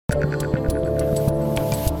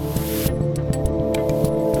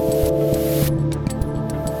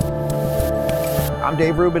I'm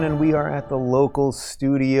Dave Rubin, and we are at the local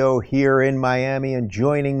studio here in Miami. And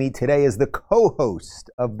joining me today is the co-host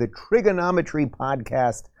of the TRIGGERnometry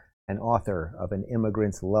podcast and author of An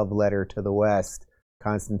Immigrant's Love Letter to the West,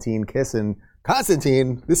 Konstantin Kisin.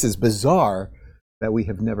 Konstantin, this is bizarre that we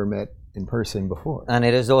have never met in person before. And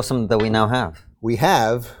it is awesome that we now have. We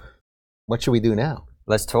have. What should we do now?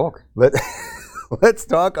 Let's talk. Let's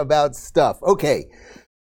talk about stuff. Okay.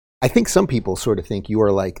 I think some people sort of think you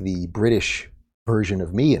are like the British version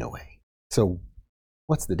of me in a way. So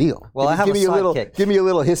what's the deal? Well, I have a sidekick. Give me a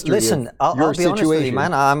little history. Listen, I'll be honest with you,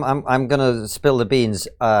 man. I'm going to spill the beans.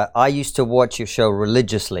 I used to watch your show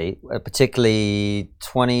religiously, particularly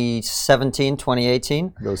 2017,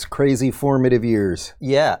 2018. Those crazy formative years.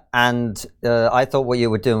 Yeah, and I thought what you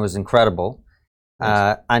were doing was incredible.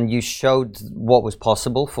 And you showed what was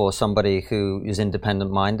possible for somebody who is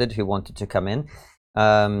independent-minded, who wanted to come in.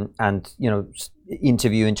 And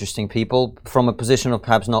interview interesting people from a position of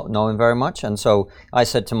perhaps not knowing very much. And so I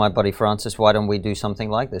said to my buddy Francis, why don't we do something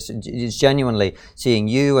like this? It's genuinely seeing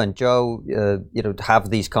you and Joe have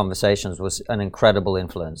these conversations was an incredible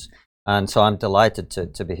influence. And so I'm delighted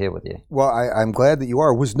to be here with you. Well, I'm glad that you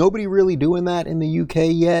are. Was nobody really doing that in the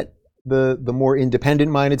UK yet? The more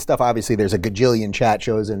independent-minded stuff? Obviously there's a gajillion chat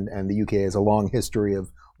shows, and the UK has a long history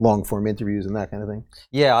of long-form interviews and that kind of thing.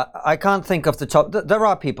 Yeah, I can't think of the top. There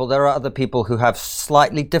are other people who have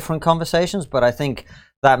slightly different conversations, but I think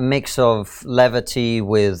that mix of levity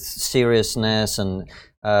with seriousness and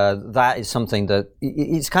that is something that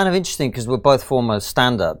it's kind of interesting because we're both former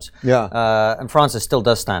stand-ups. Yeah. And Francis still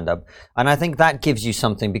does stand-up, and I think that gives you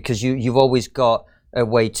something because you've always got a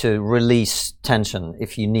way to release tension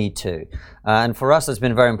if you need to. And for us, that's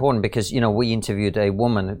been very important because, we interviewed a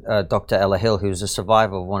woman, Dr. Ella Hill, who's a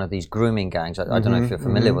survivor of one of these grooming gangs. I don't know if you're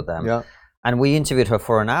familiar with them. Yeah. And we interviewed her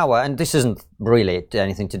for an hour, and this isn't really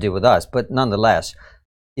anything to do with us, but nonetheless,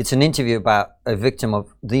 it's an interview about a victim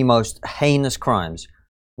of the most heinous crimes,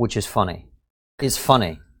 which is funny. It's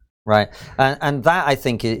funny. Right, and that I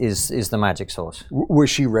think is the magic sauce.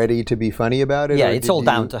 Was she ready to be funny about it? Yeah, it's all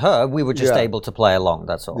down to her. We were just able to play along.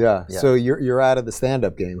 That's all. Yeah. So you're out of the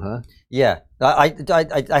stand-up game, huh? Yeah,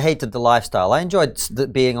 I hated the lifestyle. I enjoyed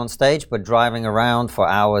being on stage, but driving around for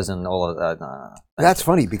hours and all of that. That's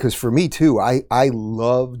funny because for me too, I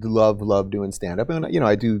loved doing stand-up, and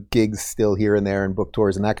I do gigs still here and there and book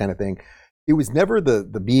tours and that kind of thing. It was never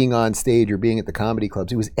the being on stage or being at the comedy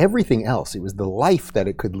clubs. It was everything else. It was the life that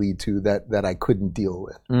it could lead to that I couldn't deal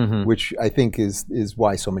with, which I think is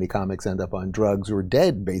why so many comics end up on drugs or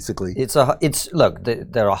dead, basically. Look,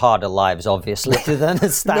 there are harder lives, obviously, than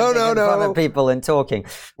standing in front of people and talking.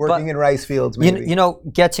 Working in rice fields, maybe.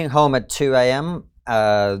 Getting home at 2 a.m.,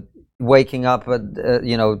 waking up at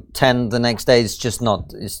 10 the next day is just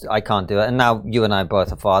not. I can't do it. And now you and I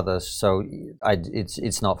both are fathers, so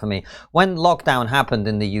it's not for me. When lockdown happened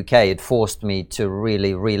in the UK, it forced me to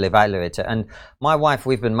really evaluate it. And my wife,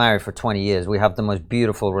 we've been married for 20 years. We have the most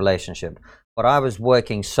beautiful relationship. But I was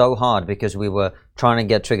working so hard because we were trying to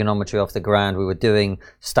get TRIGGERnometry off the ground. We were doing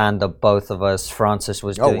stand-up, both of us. Francis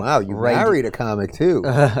was doing. Oh wow, you married a comic too.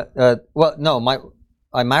 Well, no,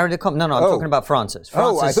 I married a comic. No, I'm talking about Francis.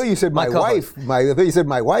 I thought you said my wife. I thought you said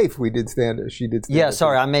my wife. We did stand. She did stand. Yeah,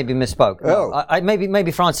 sorry, I maybe misspoke. No,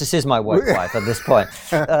 maybe Francis is my wife at this point.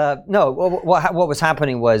 No, what was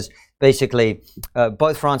happening was basically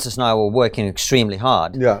both Francis and I were working extremely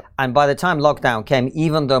hard. Yeah. And by the time lockdown came,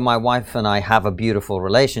 even though my wife and I have a beautiful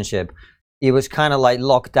relationship, it was kind of like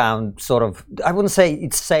lockdown sort of, I wouldn't say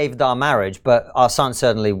it saved our marriage, but our son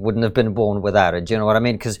certainly wouldn't have been born without it. Do you know what I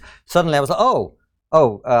mean? Because suddenly I was like,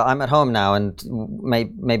 I'm at home now, and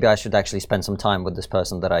maybe I should actually spend some time with this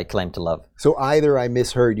person that I claim to love. So either I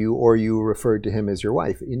misheard you or you referred to him as your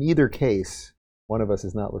wife. In either case, one of us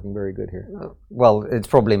is not looking very good here. Well, it's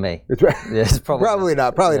probably me. It's right. Yeah, it's probably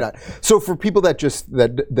not. So for people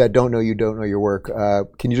that don't know you, don't know your work,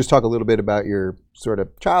 can you just talk a little bit about your sort of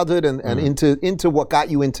childhood and into what got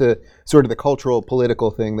you into sort of the cultural, political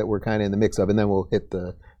thing that we're kind of in the mix of, and then we'll hit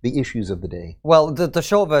the issues of the day. Well, the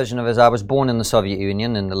short version of it is I was born in the Soviet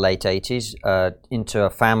Union in the late 80s into a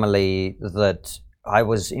family that I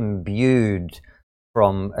was imbued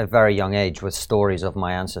from a very young age with stories of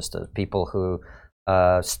my ancestors, people who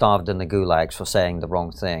starved in the gulags for saying the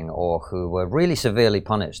wrong thing or who were really severely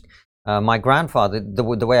punished. My grandfather, the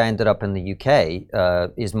way I ended up in the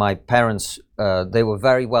UK is my parents, they were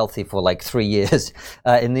very wealthy for like 3 years.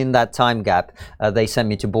 And in that time gap, they sent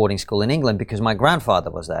me to boarding school in England because my grandfather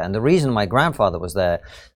was there. And the reason my grandfather was there,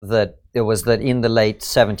 that in the late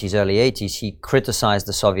 70s, early 80s, he criticized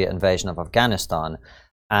the Soviet invasion of Afghanistan.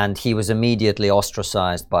 And he was immediately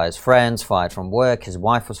ostracized by his friends, fired from work. His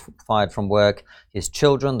wife was fired from work. His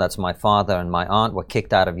children, that's my father and my aunt, were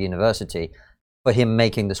kicked out of university for him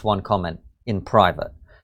making this one comment in private.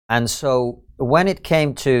 And so when it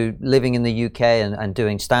came to living in the UK and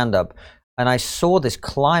doing stand-up, and I saw this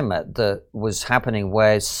climate that was happening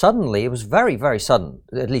where suddenly, it was very, very sudden,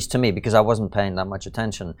 at least to me, because I wasn't paying that much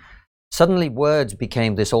attention. Suddenly words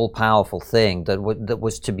became this all-powerful thing that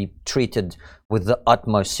was to be treated with the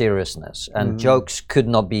utmost seriousness. And jokes could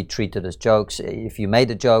not be treated as jokes. If you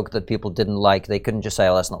made a joke that people didn't like, they couldn't just say,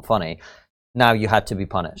 oh, that's not funny. Now you had to be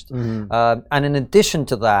punished. And in addition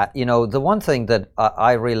to that, you know, the one thing that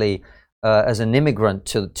I really, as an immigrant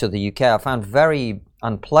to the UK, I found very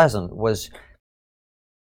unpleasant was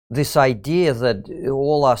this idea that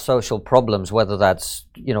all our social problems, whether that's,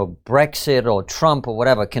 you know, Brexit or Trump or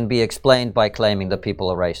whatever, can be explained by claiming that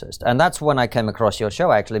people are racist. And that's when I came across your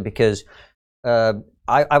show, actually, because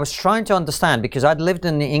I was trying to understand, because I'd lived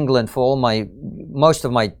in England for most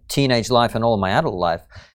of my teenage life and all my adult life.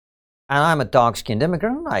 And I'm a dark-skinned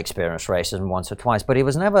immigrant, and I experienced racism once or twice, but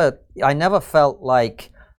I never felt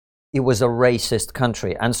like it was a racist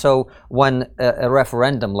country. And so when a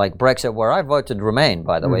referendum like Brexit, where I voted Remain,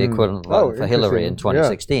 by the way, you couldn't vote for Hillary in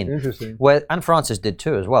 2016, and Francis did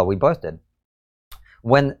too as well, we both did.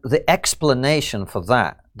 When the explanation for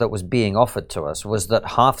that was being offered to us was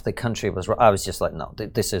that half the country was, I was just like, no,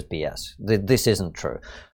 this is BS. This isn't true.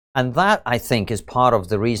 And that, I think, is part of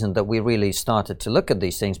the reason that we really started to look at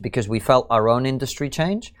these things, because we felt our own industry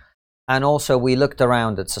change. And also we looked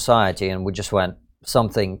around at society and we just went,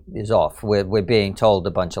 something is off. We're being told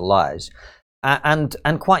a bunch of lies, and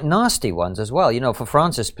quite nasty ones as well. You know, for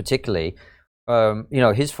Francis particularly, you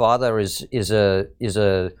know, his father is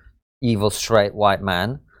a evil straight white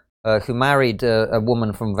man who married a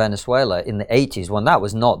woman from Venezuela in the 80s, when that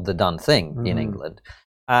was not the done thing in England,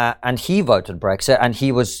 and he voted Brexit, and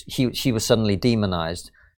he was suddenly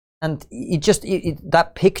demonized. And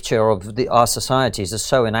that picture of our societies is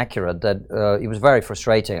so inaccurate that it was very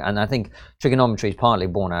frustrating. And I think TRIGGERnometry is partly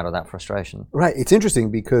born out of that frustration. Right. It's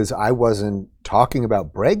interesting because I wasn't talking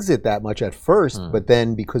about Brexit that much at first, but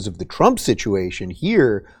then because of the Trump situation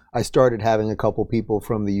here, I started having a couple people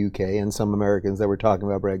from the UK and some Americans that were talking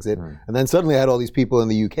about Brexit. And then suddenly I had all these people in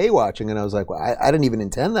the UK watching, and I was like, well, I didn't even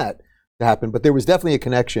intend that to happen. But there was definitely a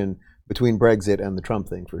connection between Brexit and the Trump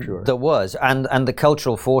thing, for sure. There was, and the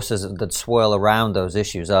cultural forces that swirl around those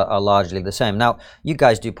issues are largely the same. Now, you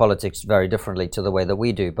guys do politics very differently to the way that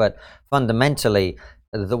we do, but fundamentally,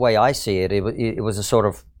 the way I see it, it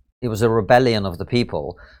was a rebellion of the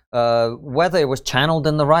people. Whether it was channeled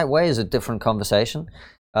in the right way is a different conversation,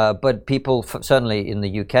 but people, certainly in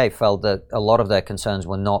the UK, felt that a lot of their concerns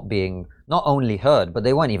were not only heard, but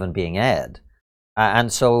they weren't even being aired.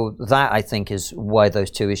 And so that, I think, is why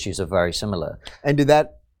those two issues are very similar. And did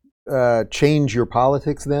that change your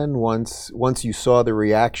politics then, once you saw the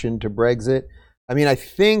reaction to Brexit? I mean, I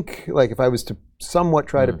think, like, if I was to somewhat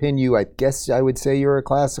try to pin you, I guess I would say you're a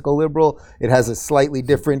classical liberal. It has a slightly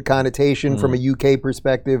different connotation from a UK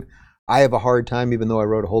perspective. I have a hard time, even though I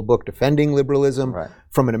wrote a whole book defending liberalism. Right.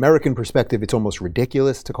 From an American perspective, it's almost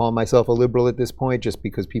ridiculous to call myself a liberal at this point, just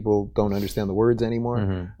because people don't understand the words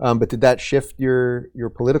anymore. But did that shift your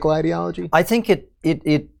political ideology? I think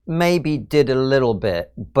it maybe did a little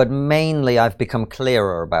bit, but mainly I've become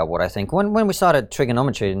clearer about what I think. When we started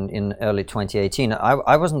TRIGGERnometry in early 2018,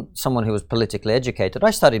 I wasn't someone who was politically educated.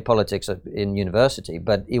 I studied politics in university,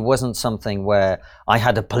 but it wasn't something where I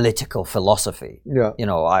had a political philosophy. Yeah. You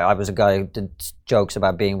know, I was a guy who did jokes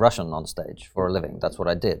about being Russian on stage for a living. That's what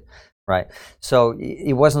I did. Right. So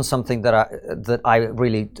it wasn't something that I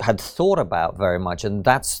really had thought about very much. And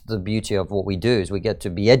that's the beauty of what we do, is we get to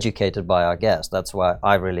be educated by our guests. That's what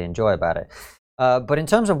I really enjoy about it. But in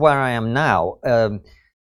terms of where I am now,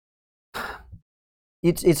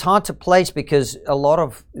 it's hard to place, because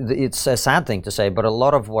it's a sad thing to say, but a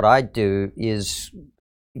lot of what I do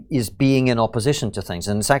is being in opposition to things.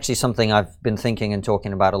 And it's actually something I've been thinking and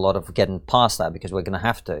talking about a lot, of getting past that, because we're going to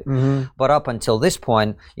have to. But up until this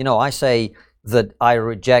point, you know, I say that I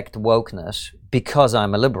reject wokeness because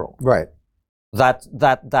I'm a liberal. Right.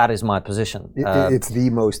 That is my position. It's the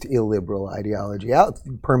most illiberal ideology out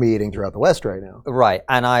permeating throughout the West right now. Right.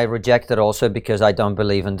 And I reject it also because I don't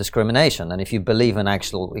believe in discrimination. And if you believe in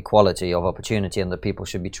actual equality of opportunity and that people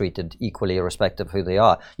should be treated equally irrespective of who they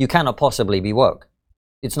are, you cannot possibly be woke.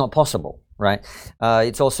 It's not possible, right?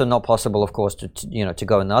 It's also not possible, of course, to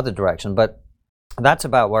go in the other direction. But that's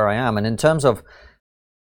about where I am. And in terms of,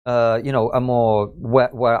 you know,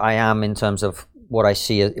 where I am in terms of what I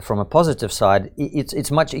see from a positive side,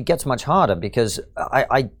 it gets much harder, because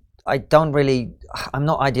I'm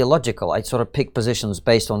not ideological. I sort of pick positions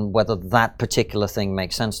based on whether that particular thing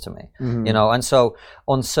makes sense to me, you know. And so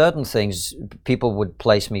on certain things, people would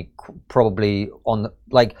place me probably on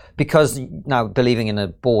because now believing in a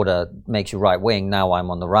border makes you right wing. Now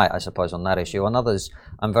I'm on the right, I suppose, on that issue. On others,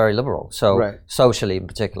 I'm very liberal. So socially, in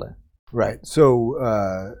particular. Right.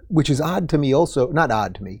 So, which is odd to me also, not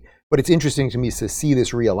odd to me, but it's interesting to me to see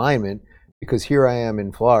this realignment, because here I am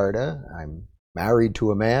in Florida. I'm married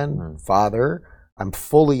to a man, father. I'm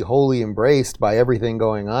fully, wholly embraced by everything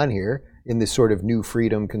going on here in this sort of new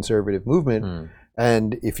freedom conservative movement.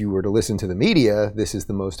 And if you were to listen to the media, this is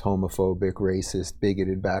the most homophobic, racist,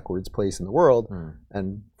 bigoted, backwards place in the world.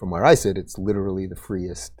 And from where I sit, it's literally the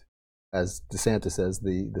freest, as DeSantis says,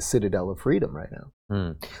 the citadel of freedom right now.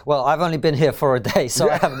 Well, I've only been here for a day, so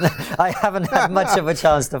I haven't had much of a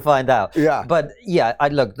chance to find out. But yeah,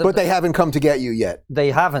 but they haven't come to get you yet. They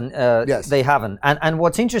haven't. Yes. They haven't. And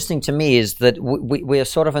what's interesting to me is that we are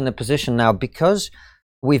sort of in a position now, because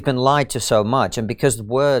we've been lied to so much, and because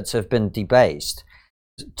words have been debased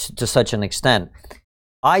to such an extent.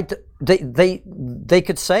 They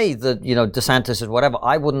could say that, you know, DeSantis is whatever.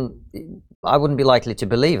 I wouldn't be likely to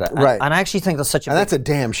believe it. Right. And I actually think that's that's a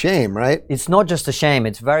damn shame, right? It's not just a shame,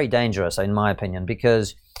 it's very dangerous, in my opinion,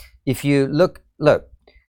 because if you look,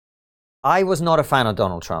 I was not a fan of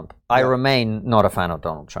Donald Trump. I remain not a fan of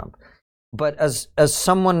Donald Trump. But as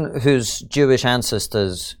someone whose Jewish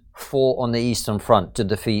ancestors fought on the Eastern Front to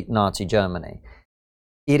defeat Nazi Germany,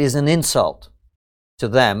 it is an insult to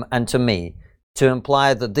them and to me to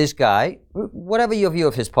imply that this guy, whatever your view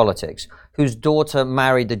of his politics, whose daughter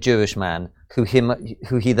married a Jewish man who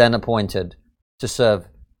he then appointed to serve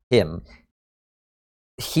him,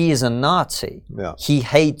 he is a Nazi. He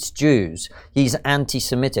hates Jews. He's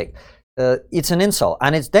anti-Semitic. It's an insult,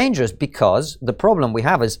 and it's dangerous, because the problem we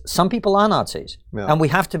have is some people are Nazis, and we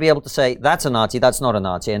have to be able to say that's a Nazi, that's not a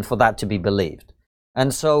Nazi, and for that to be believed.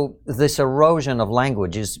 And so this erosion of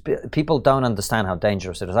language is, people don't understand how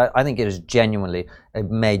dangerous it is. I think it is genuinely a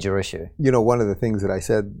major issue. You know, one of the things that I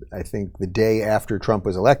said, I think the day after Trump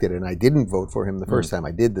was elected, and I didn't vote for him the first time,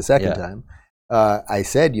 I did the second time, I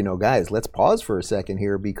said, you know, guys, let's pause for a second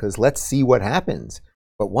here, because let's see what happens.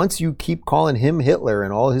 But once you keep calling him Hitler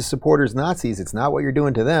and all his supporters Nazis, it's not what you're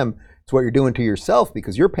doing to them. It's what you're doing to yourself,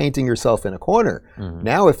 because you're painting yourself in a corner.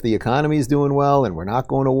 Now, if the economy is doing well and we're not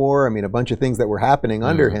going to war, I mean, a bunch of things that were happening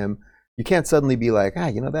under him, you can't suddenly be like,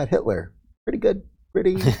 you know, that Hitler, pretty good,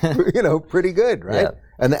 pretty good, right?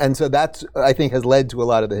 And so that's, I think, has led to a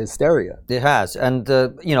lot of the hysteria. It has. And,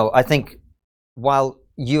 you know, I think while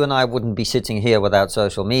you and I wouldn't be sitting here without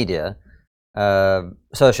social media,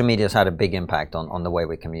 social media has had a big impact on the way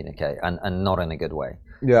we communicate, and not in a good way.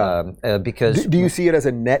 Because do you see it as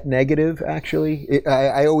a net negative? Actually,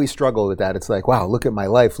 I always struggle with that. It's like, wow, look at my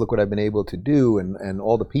life, look what I've been able to do, and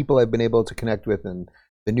all the people I've been able to connect with, and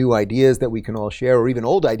the new ideas that we can all share, or even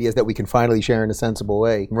old ideas that we can finally share in a sensible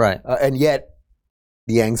way. Right. And yet,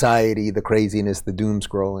 the anxiety, the craziness, the doom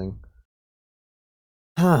scrolling.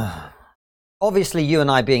 Obviously, you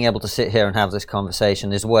and I being able to sit here and have this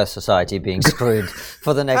conversation is worth society being screwed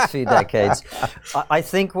for the next few decades. I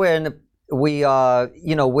think we are,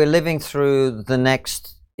 you know, we're living through the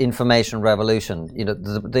next information revolution. You know,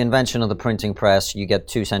 the invention of the printing press, you get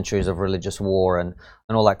 2 centuries of religious war and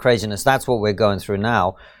all that craziness. That's what we're going through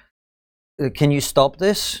now. Can you stop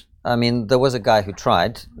this? I mean, there was a guy who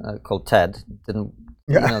tried, called Ted, didn't.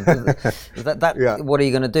 You know, what are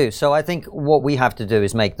you going to do? So I think what we have to do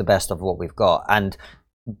is make the best of what we've got,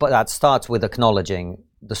 but that starts with acknowledging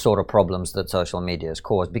the sort of problems that social media has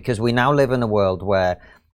caused, because we now live in a world where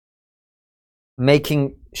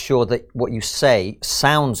making sure that what you say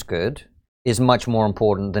sounds good is much more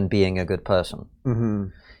important than being a good person.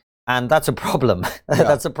 And that's a problem.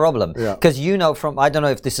 That's a problem. Because, you know, I don't know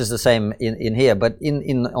if this is the same in here, but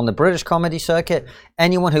on the British comedy circuit,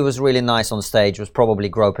 anyone who was really nice on stage was probably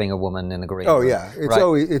groping a woman in a green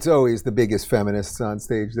room. It's always the biggest feminists on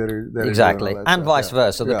stage that are exactly, and vice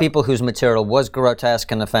versa. The people whose material was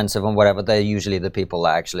grotesque and offensive and whatever, they're usually the people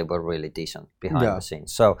that actually were really decent behind the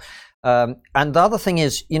scenes. So, and the other thing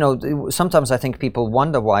is, you know, sometimes I think people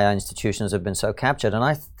wonder why our institutions have been so captured, and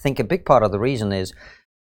I think a big part of the reason is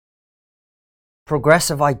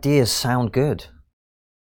progressive ideas sound good.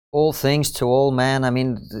 All things to all men. I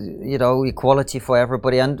mean, you know, equality for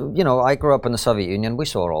everybody. And, you know, I grew up in the Soviet Union. We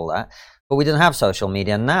saw all that. But we didn't have social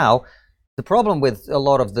media. Now, the problem with a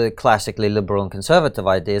lot of the classically liberal and conservative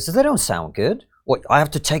ideas is they don't sound good. What, I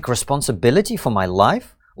have to take responsibility for my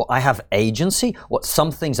life? What, I have agency? What,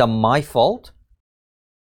 some things are my fault?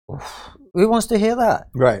 Oof. Who wants to hear that?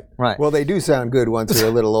 Right. Right. Well, they do sound good once they're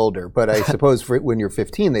a little older, but I suppose when you're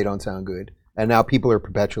 15, they don't sound good. And now people are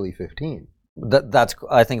perpetually 15.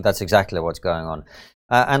 I think that's exactly what's going on.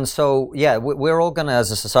 And so, yeah, we're all going to,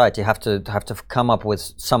 as a society, have to come up with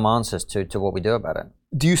some answers to what we do about it.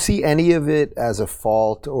 Do you see any of it as a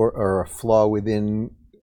fault or a flaw within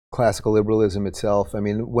classical liberalism itself? I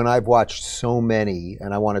mean, when I've watched so many,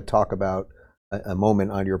 and I want to talk about a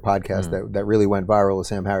moment on your podcast that really went viral with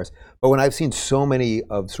Sam Harris, but when I've seen so many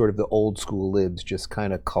of sort of the old school libs just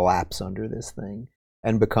kind of collapse under this thing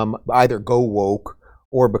and become either go woke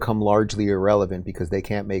or become largely irrelevant because they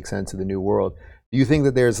can't make sense of the new world. Do you think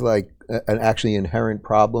that there's like an actually inherent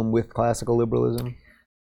problem with classical liberalism?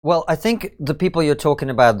 Well, I think the people you're talking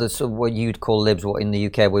about, what you'd call libs, what in the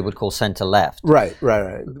UK we would call centre-left. Right.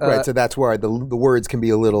 So that's where the words can be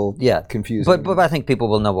a little confusing. But I think people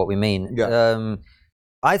will know what we mean. Yeah.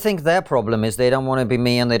 I think their problem is they don't want to be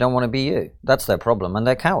me and they don't want to be you. That's their problem, and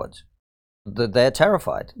they're cowards. They're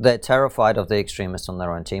terrified. They're terrified of the extremists on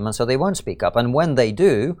their own team, and so they won't speak up. And when they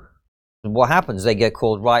do, what happens? They get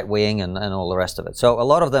called right-wing and all the rest of it. So a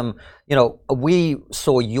lot of them, we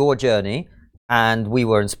saw your journey and we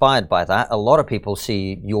were inspired by that. A lot of people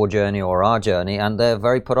see your journey or our journey and they're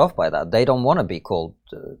very put off by that. They don't want to be called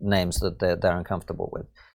names that they're uncomfortable with.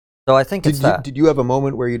 So I think Did you have a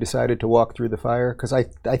moment where you decided to walk through the fire? Because I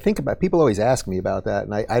think about, people always ask me about that,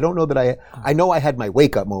 and I don't know that I know I had my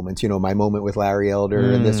wake-up moments, my moment with Larry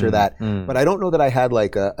Elder and this or that, but I don't know that I had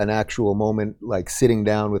like an actual moment, like sitting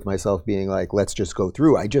down with myself being like, let's just go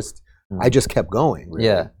through. I just kept going, really.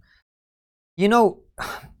 Yeah.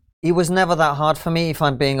 It was never that hard for me, if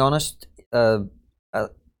I'm being honest.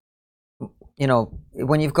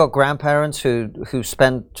 When you've got grandparents who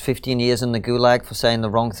spent 15 years in the gulag for saying the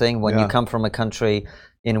wrong thing, when you come from a country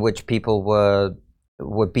in which people were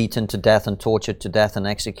beaten to death and tortured to death and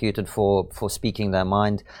executed for speaking their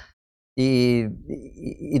mind,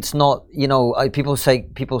 it's not, people say,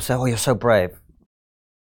 oh, you're so brave.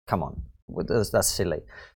 Come on, that's silly.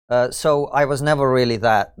 So I was never really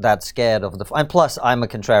that scared of and plus I'm a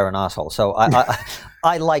contrarian asshole, so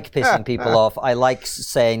I like pissing people off. I like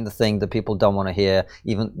saying the thing that people don't want to hear,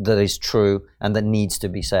 even that is true and that needs to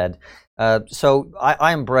be said. So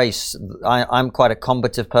I embrace. I'm quite a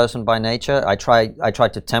combative person by nature. I try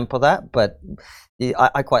to temper that, but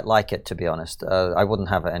I quite like it, to be honest. I wouldn't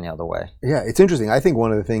have it any other way. Yeah, it's interesting. I think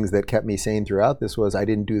one of the things that kept me sane throughout this was I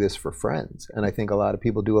didn't do this for friends. And I think a lot of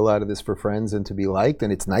people do a lot of this for friends and to be liked.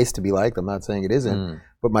 And it's nice to be liked. I'm not saying it isn't.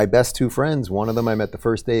 But my best two friends, one of them I met the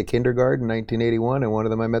first day of kindergarten in 1981, and one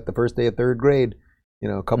of them I met the first day of third grade,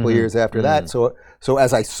 a couple of years after that. So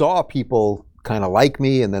as I saw people kind of like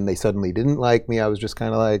me and then they suddenly didn't like me, I was just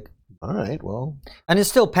kind of like, all right, well. And it's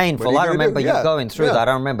still painful. I remember you going through that.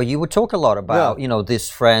 I remember you would talk a lot about, this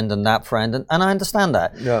friend and that friend, and I understand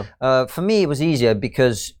that. Yeah. For me, it was easier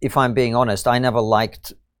because, if I'm being honest, I never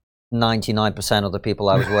liked 99% of the people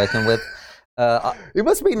I was working with. It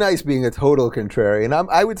must be nice being a total contrarian.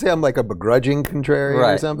 I would say I'm like a begrudging contrarian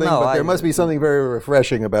or something, but there must be something very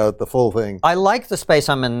refreshing about the full thing. I like the space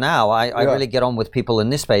I'm in now. I really get on with people in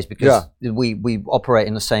this space because we operate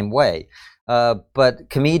in the same way. But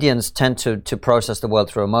comedians tend to process the world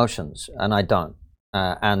through emotions, and I don't.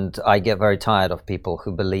 And I get very tired of people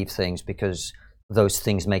who believe things because those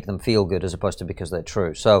things make them feel good as opposed to because they're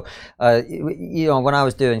true. So, when I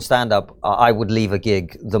was doing stand-up, I would leave a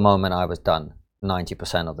gig the moment I was done,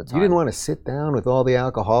 90% of the time. You didn't want to sit down with all the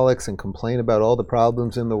alcoholics and complain about all the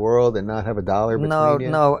problems in the world and not have a dollar between you?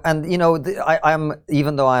 No. And, I'm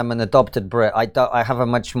even though I'm an adopted Brit, I have a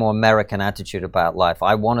much more American attitude about life.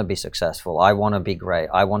 I want to be successful. I want to be great.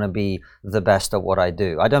 I want to be the best at what I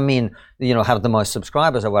do. I don't mean, have the most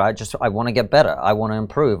subscribers or what. I want to get better. I want to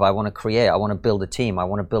improve. I want to create. I want to build a team. I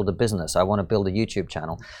want to build a business. I want to build a YouTube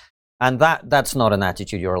channel. And that's not an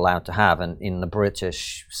attitude you're allowed to have in the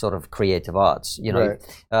British sort of creative arts.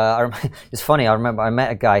 It's funny. I remember I met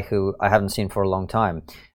a guy who I haven't seen for a long time,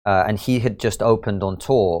 and he had just opened on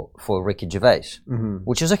tour for Ricky Gervais,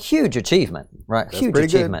 which is a huge achievement, right? That's huge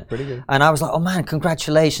achievement. Pretty good. And I was like, "Oh man,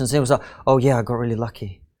 congratulations!" And he was like, "Oh yeah, I got really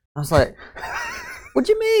lucky." I was like, "What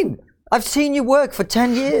do you mean? I've seen you work for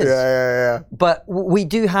 10 years. Yeah. But we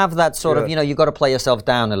do have that sort of, you've got to play yourself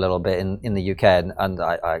down a little bit in the UK, and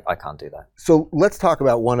I can't do that. So let's talk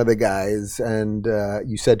about one of the guys. And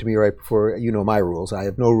you said to me right before, my rules. I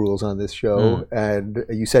have no rules on this show. And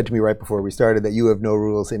you said to me right before we started that you have no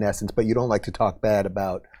rules in essence, but you don't like to talk bad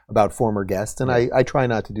about former guests. And I try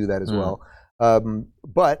not to do that as well.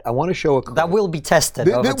 But I want to show a clip. That will be tested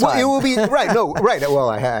over time. It will be, right, no, right. Well,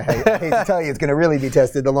 I hate to tell you, it's going to really be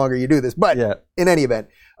tested the longer you do this. But in any event,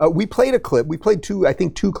 we played a clip. We played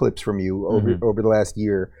two clips from you over the last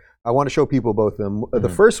year. I want to show people both of them. The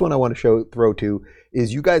first one I want to throw to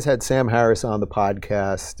is you guys had Sam Harris on the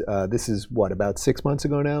podcast. This is what, about 6 months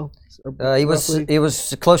ago now? It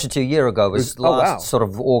was closer to a year ago. It was last sort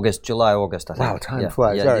of July, August, I think. Wow, time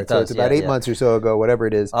flies. All right, so it's about 8 months or so ago, whatever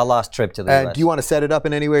it is. Our last trip to the US. Do you want to set it up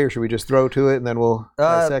in any way, or should we just throw to it and then we'll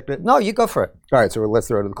dissect it? No, you go for it. All right, so let's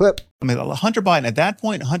throw to the clip. I mean, Hunter Biden, at that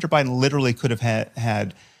point, Hunter Biden literally could have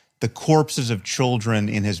had the corpses of children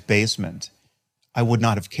in his basement. I would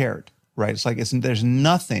not have cared. Right, it's like there's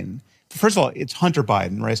nothing. First of all, it's Hunter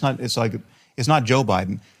Biden, right? It's not Joe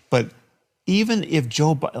Biden. But even if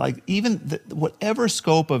whatever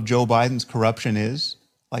scope of Joe Biden's corruption is,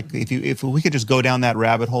 like if we could just go down that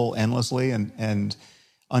rabbit hole endlessly and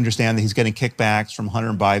understand that he's getting kickbacks from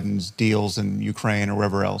Hunter Biden's deals in Ukraine or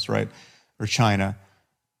wherever else, right, or China,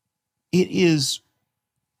 it is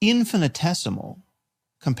infinitesimal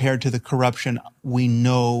compared to the corruption we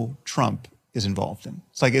know Trump is involved in.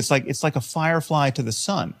 It's like a firefly to the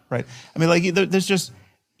sun, right? I mean, like there's just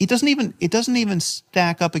it doesn't even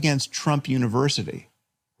stack up against Trump University,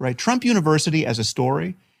 right? Trump University as a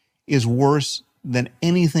story is worse than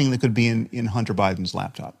anything that could be in Hunter Biden's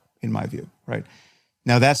laptop, in my view, right?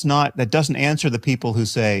 Now that doesn't answer the people who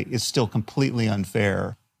say it's still completely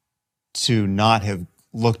unfair to not have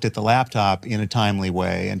looked at the laptop in a timely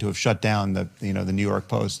way and to have shut down the New York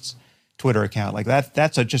Post's Twitter account. Like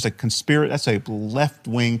that's a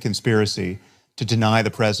left-wing conspiracy to deny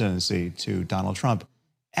the presidency to Donald Trump.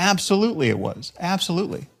 Absolutely it was.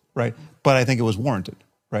 Absolutely. Right. But I think it was warranted.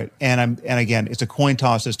 Right. And again, it's a coin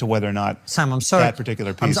toss as to whether or not Sam, I'm sorry. That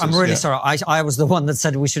particular piece I'm really sorry. I was the one that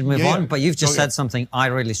said we should move on, but you've just said something I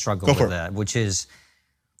really struggle with there, which is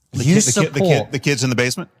the kids in the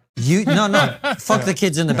basement? Fuck the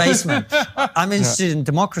kids in the basement. I'm interested in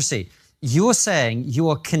democracy. You're saying you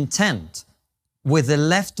are content with a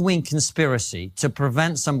left-wing conspiracy to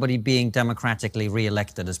prevent somebody being democratically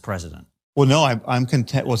re-elected as president. Well, no, I'm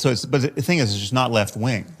content. Well, but the thing is, it's just not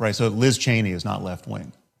left-wing, right? So Liz Cheney is not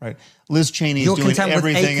left-wing, right? Liz Cheney is doing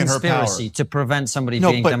everything in her power. You're content with a conspiracy to prevent somebody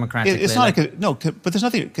being democratically elected. But there's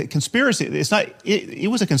nothing conspiracy. It's not.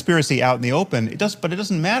 It was a conspiracy out in the open. But it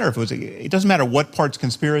doesn't matter if it was. It doesn't matter what part's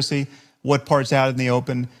conspiracy, what part's out in the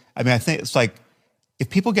open. I mean, I think it's like, if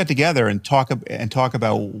people get together and talk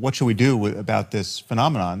about what should we do about this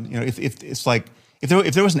phenomenon, if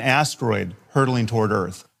there was an asteroid hurtling toward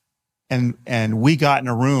Earth, and we got in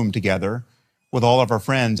a room together with all of our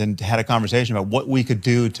friends and had a conversation about what we could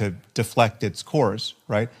do to deflect its course,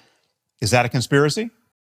 right? Is that a conspiracy?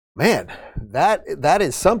 Man, that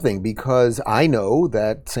is something, because I know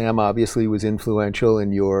that Sam obviously was influential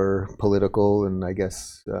in your political and, I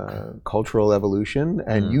guess, cultural evolution,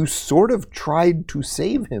 and you sort of tried to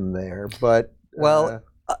save him there, but... Well,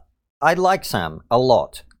 I like Sam a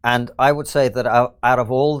lot, and I would say that out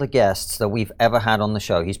of all the guests that we've ever had on the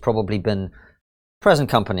show, he's probably been, present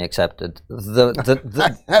company accepted, the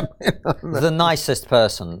nicest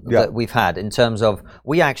person that we've had, in terms of,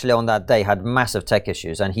 we actually on that day had massive tech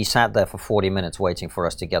issues, and he sat there for 40 minutes waiting for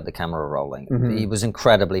us to get the camera rolling. He was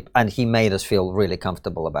incredibly, and he made us feel really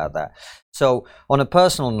comfortable about that. So on a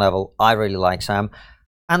personal level, I really like Sam.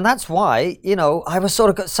 And that's why, I was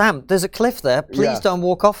sort of, Sam, there's a cliff there, please don't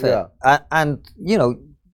walk off it. And,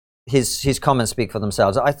 his comments speak for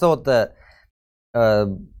themselves. I thought that,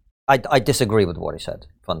 I disagree with what he said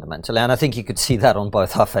fundamentally, and I think you could see that on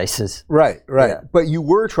both our faces. Right. Yeah. But you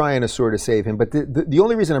were trying to sort of save him. But the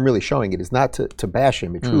only reason I'm really showing it is not to bash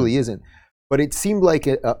him. It truly isn't. But it seemed like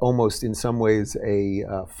almost in some ways a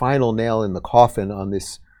final nail in the coffin on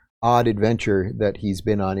this odd adventure that he's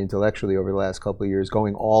been on intellectually over the last couple of years,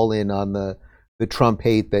 going all in on the Trump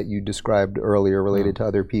hate that you described earlier related to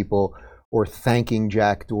other people, or thanking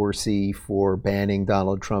Jack Dorsey for banning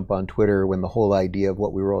Donald Trump on Twitter when the whole idea of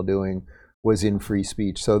what we were all doing was in free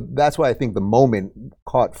speech. So that's why I think the moment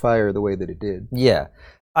caught fire the way that it did. Yeah.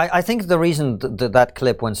 I think the reason that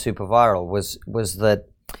clip went super viral was that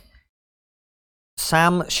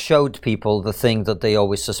Sam showed people the thing that they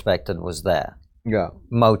always suspected was there. Yeah.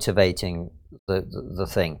 Motivating the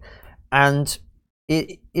thing. And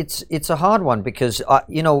it's a hard one, because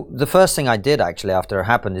the first thing I did actually after it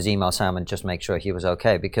happened is email Sam and just make sure he was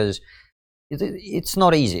okay, because it's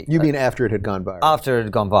not easy. You mean after it had gone viral? After it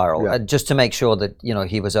had gone viral, just to make sure that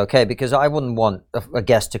he was okay, because I wouldn't want a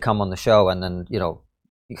guest to come on the show and then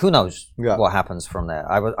who knows what happens from there.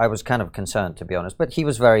 I was kind of concerned, to be honest, but he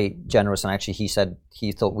was very generous, and actually he said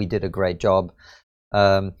he thought we did a great job.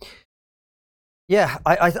 Yeah,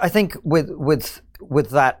 I think with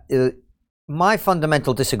that, my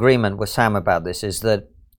fundamental disagreement with Sam about this is that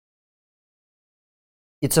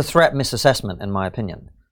it's a threat misassessment, in my opinion.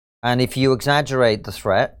 And if you exaggerate the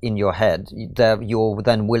threat in your head, you're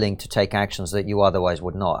then willing to take actions that you otherwise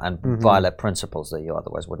would not, and violate principles that you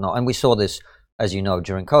otherwise would not. And we saw this, as you know,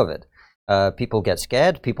 during COVID. People get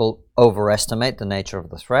scared, people overestimate the nature of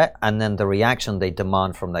the threat, and then the reaction they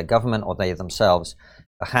demand from their government or they themselves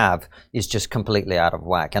have is just completely out of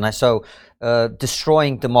whack. And so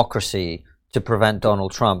destroying democracy to prevent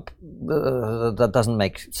Donald Trump, that doesn't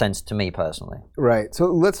make sense to me personally. Right. So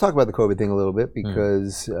let's talk about the COVID thing a little bit,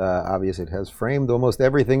 because obviously it has framed almost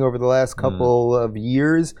everything over the last couple of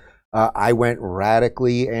years. I went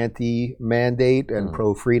radically anti-mandate and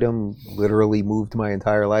pro-freedom, literally moved my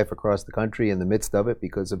entire life across the country in the midst of it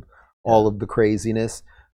because of all of the craziness.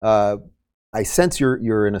 I sense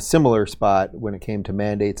you're in a similar spot when it came to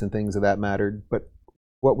mandates and things of that matter, but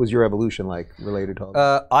what was your evolution like related to all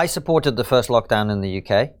that? I supported the first lockdown in the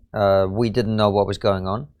UK. We didn't know what was going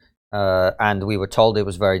on, and we were told it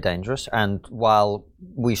was very dangerous. And while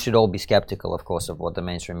we should all be skeptical, of course, of what the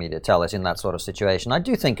mainstream media tell us in that sort of situation, I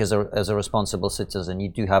do think as a responsible citizen,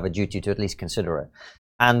 you do have a duty to at least consider it.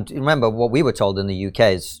 And remember, what we were told in the UK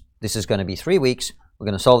is this is going to be 3 weeks, we're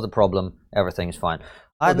going to solve the problem, everything is fine.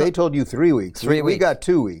 Oh, they told you 3 weeks. 3 weeks. We got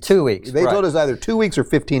 2 weeks. 2 weeks. They told us either 2 weeks or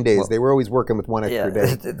 15 days. Well, they were always working with one extra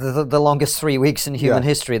day. The longest 3 weeks in human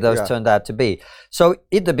history, those turned out to be. So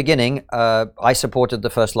at the beginning, I supported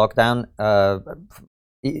the first lockdown,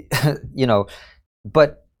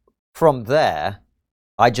 but from there,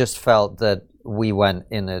 I just felt that we went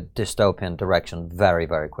in a dystopian direction very,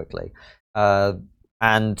 very quickly.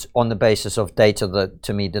 And on the basis of data that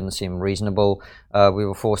to me didn't seem reasonable, we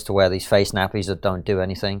were forced to wear these face nappies that don't do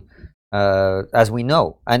anything, as we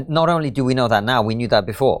know. And not only do we know that now, we knew that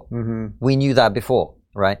before. We knew that before,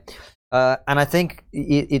 right? And I think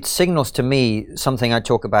it signals to me something I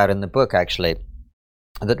talk about in the book, actually,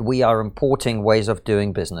 that we are importing ways of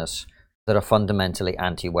doing business that are fundamentally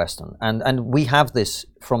anti-Western. And we have this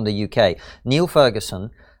from the UK. Neil Ferguson,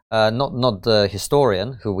 not the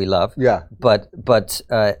historian who we love, but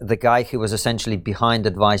the guy who was essentially behind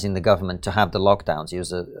advising the government to have the lockdowns. He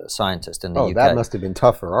was a scientist in the UK. Oh, that must have been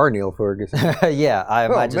tough for our Neil Ferguson. Yeah, I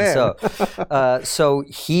imagine so. So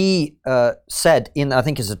he said in, I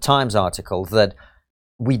think it's a Times article, that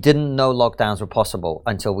we didn't know lockdowns were possible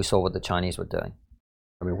until we saw what the Chinese were doing.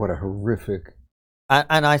 I mean, what a horrific...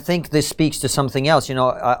 And I think this speaks to something else. You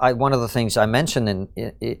know, one of the things I mentioned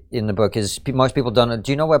in the book is most people don't know.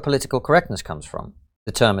 Do you know where political correctness comes from?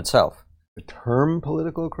 The term itself. The term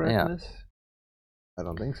political correctness? Yeah. I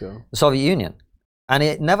don't think so. The Soviet Union. And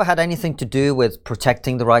it never had anything to do with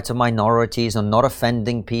protecting the rights of minorities or not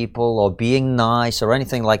offending people or being nice or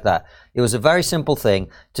anything like that. It was a very simple thing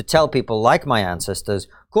to tell people like my ancestors,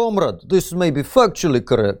 comrade, this may be factually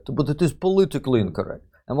correct, but it is politically incorrect.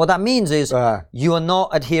 And what that means is you are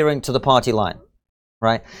not adhering to the party line,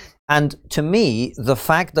 right? And to me, the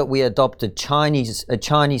fact that we adopted a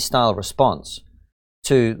Chinese-style response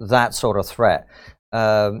to that sort of threat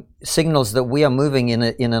signals that we are moving in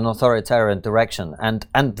an authoritarian direction. And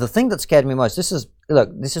the thing that scared me most, this is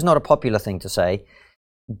not a popular thing to say,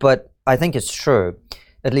 but I think it's true,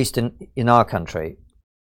 at least in our country.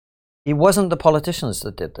 It wasn't the politicians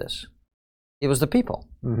that did this. It was the people.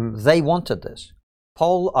 They wanted this.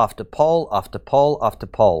 Poll after poll after poll after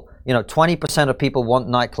poll. 20% of people want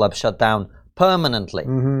nightclubs shut down permanently,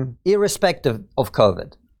 irrespective of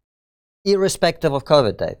COVID. Irrespective of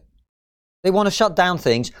COVID, Dave. They want to shut down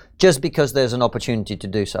things just because there's an opportunity to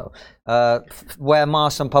do so. Wear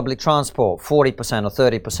masks on public transport, 40% or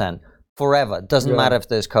 30%, forever. Doesn't matter if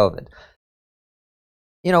there's COVID.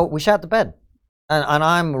 We shut the bed. And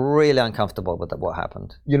I'm really uncomfortable with what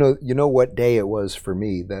happened. You know what day it was for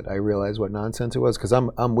me that I realized what nonsense it was? Because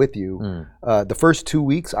I'm with you. The first 2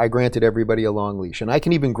 weeks, I granted everybody a long leash. And I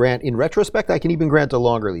can even grant, in retrospect, I can even grant a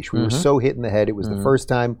longer leash. We were so hit in the head. It was the first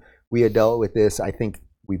time we had dealt with this. I think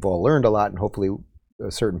we've all learned a lot, and hopefully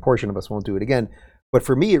a certain portion of us won't do it again. But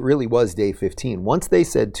for me, it really was day 15. Once they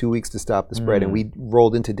said 2 weeks to stop the spread, and we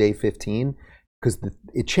rolled into day 15, because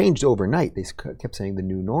it changed overnight. They kept saying the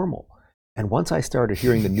new normal. And once I started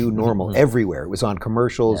hearing the new normal everywhere, it was on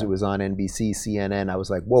commercials, it was on NBC, CNN, I was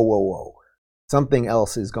like, whoa. Something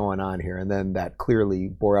else is going on here. And then that clearly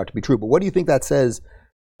bore out to be true. But what do you think that says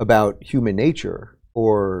about human nature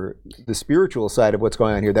or the spiritual side of what's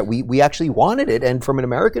going on here, that we actually wanted it? And from an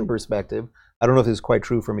American perspective, I don't know if this is quite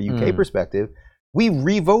true from a UK perspective, we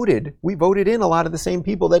voted in a lot of the same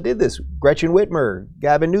people that did this. Gretchen Whitmer,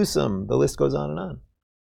 Gavin Newsom, the list goes on and on.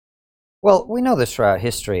 Well, we know this throughout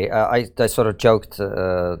history. I sort of joked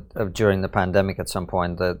during the pandemic at some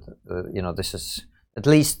point that this is at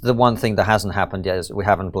least the one thing that hasn't happened yet is we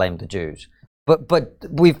haven't blamed the Jews. But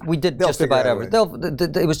we did just about everything.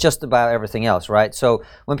 It was just about everything else, right? So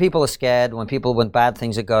when people are scared, when bad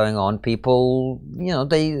things are going on, people,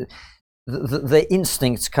 the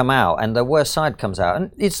instincts come out and the worst side comes out.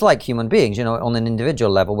 And it's like human beings, on an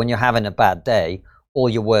individual level. When you're having a bad day, all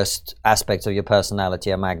your worst aspects of your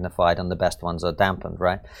personality are magnified and the best ones are dampened,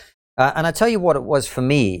 right? And I tell you what it was for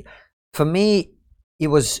me. For me, it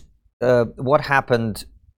was what happened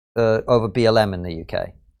over BLM in the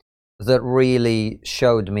UK that really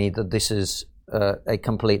showed me that this is a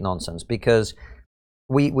complete nonsense, because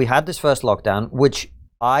we had this first lockdown, which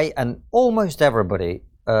I and almost everybody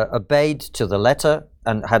obeyed to the letter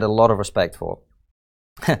and had a lot of respect for.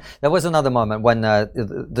 There was another moment when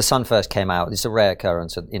the sun first came out. It's a rare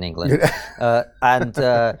occurrence in England,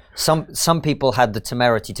 and some people had the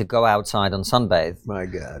temerity to go outside and sunbathe. My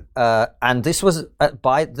God! And this was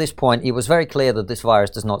by this point, it was very clear that this virus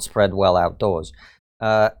does not spread well outdoors.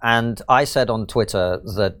 And I said on Twitter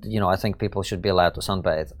that I think people should be allowed to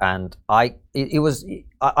sunbathe, and I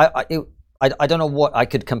don't know what I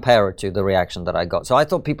could compare it to, the reaction that I got. So I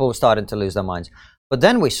thought people were starting to lose their minds, but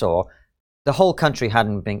then we saw the whole country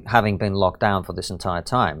having been locked down for this entire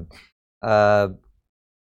time. BLM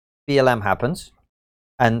happens,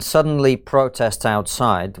 and suddenly protests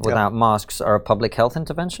outside without masks are a public health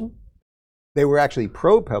intervention. They were actually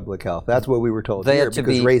pro-public health. That's what we were told here,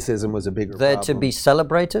 because racism was a bigger problem. They're to be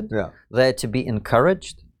celebrated. Yeah. They're to be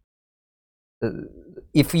encouraged.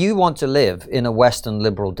 If you want to live in a Western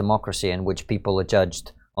liberal democracy in which people are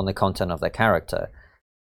judged on the content of their character,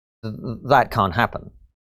 that can't happen.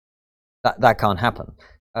 That can't happen.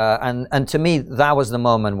 And to me, that was the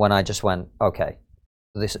moment when I just went, okay,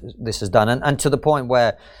 this is done. And to the point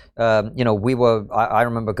where, I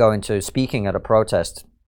remember speaking at a protest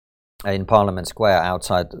in Parliament Square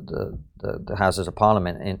outside the Houses of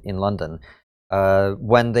Parliament in London,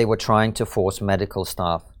 when they were trying to force medical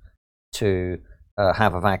staff to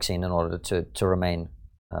have a vaccine in order to remain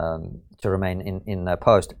in their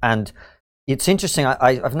post. And it's interesting.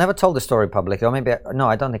 I've never told the story publicly, or maybe no,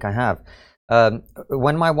 I don't think I have.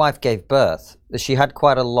 When my wife gave birth, she had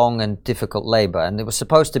quite a long and difficult labor, and it was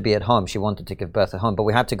supposed to be at home. She wanted to give birth at home, but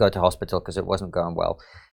we had to go to hospital because it wasn't going well.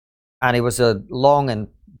 And it was a long and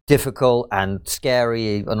difficult and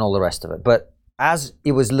scary and all the rest of it. But as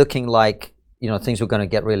it was looking like things were going to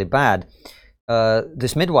get really bad,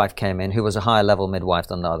 this midwife came in, who was a higher level midwife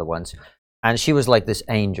than the other ones, and she was like this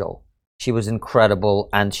angel. She was incredible,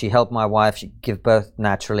 and she helped my wife give birth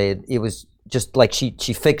naturally. It was just like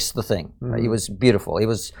she fixed the thing. Mm-hmm. Right? It was beautiful. It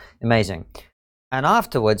was amazing. And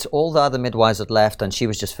afterwards, all the other midwives had left, and she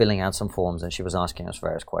was just filling out some forms, and she was asking us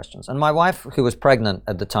various questions. And my wife, who was pregnant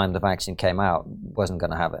at the time the vaccine came out, wasn't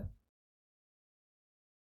going to have it.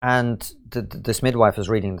 And this midwife was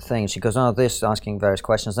reading the thing, and she goes, asking various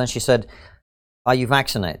questions. Then she said, "Are you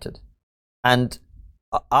vaccinated?" And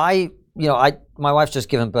my wife's just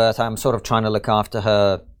given birth. I'm sort of trying to look after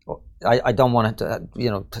her. I don't want it to,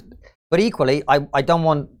 but equally, I don't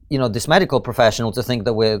want, this medical professional to think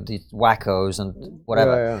that we're these wackos and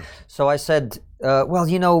whatever. Yeah. So I said,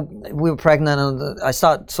 we were pregnant, and I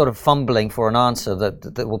start sort of fumbling for an answer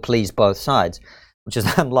that will please both sides, which is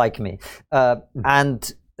unlike me.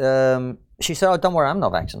 And she said, "Oh, don't worry, I'm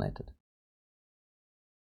not vaccinated."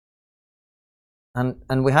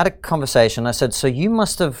 And we had a conversation. I said, "So you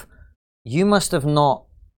must have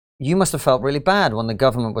felt really bad when the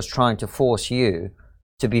government was trying to force you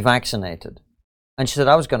to be vaccinated." And she said,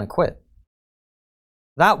 "I was going to quit."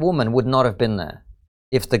 That woman would not have been there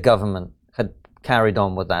if the government had carried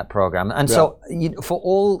on with that program. And so for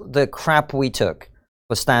all the crap we took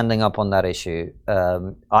for standing up on that issue,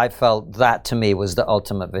 I felt that to me was the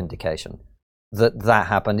ultimate vindication that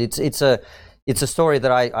happened. It's a story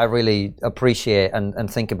that I really appreciate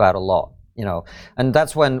and think about a lot. And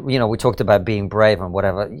that's when we talked about being brave and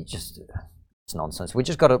whatever. It's nonsense.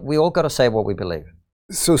 We all got to say what we believe.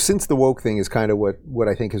 So since the woke thing is kind of what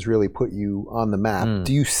I think has really put you on the map,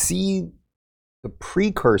 do you see the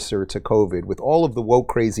precursor to COVID with all of the woke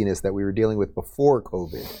craziness that we were dealing with before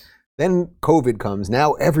COVID? Then COVID comes.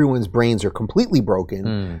 Now everyone's brains are completely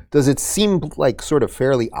broken. Does it seem like sort of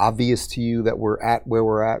fairly obvious to you that we're at where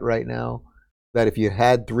we're at right now? That if you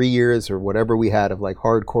had 3 years or whatever we had of like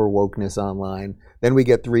hardcore wokeness online, then we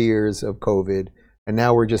get 3 years of COVID, and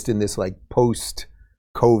now we're just in this like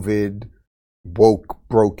post-COVID woke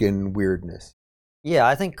broken weirdness. Yeah,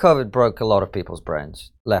 I think COVID broke a lot of people's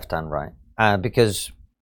brains, left and right, because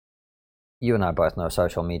you and I both know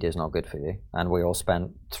social media is not good for you, and we all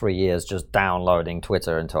spent 3 years just downloading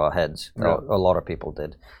Twitter into our heads. Yeah. A lot of people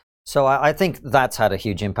did. So I think that's had a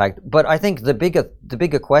huge impact. But I think the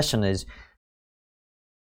bigger question is,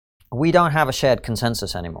 we don't have a shared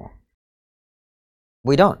consensus anymore.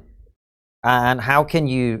 We don't. And how can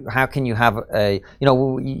you have a,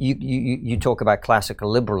 you talk about classical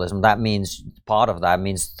liberalism. That means, part of that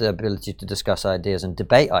means the ability to discuss ideas and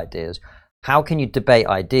debate ideas. How can you debate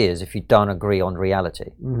ideas if you don't agree on reality,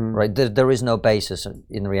 right? There is no basis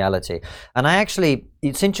in reality. And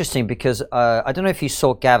it's interesting because I don't know if you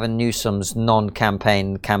saw Gavin Newsom's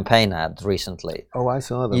non-campaign ad recently. Oh, I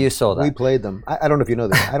saw them. You saw that. We played them. I don't know if you know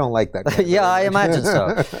this. I don't like that. Yeah, I imagine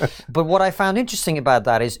so. But what I found interesting about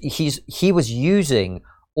that is he was using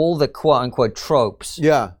all the quote-unquote tropes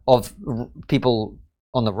of people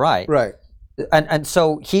on the right. Right. And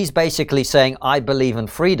so he's basically saying, I believe in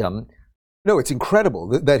freedom. No, it's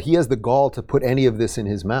incredible that he has the gall to put any of this in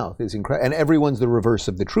his mouth. It's incredible. And everyone's the reverse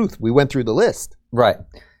of the truth. We went through the list. Right.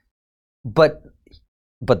 But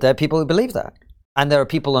there are people who believe that. And there are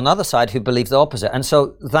people on the other side who believe the opposite. And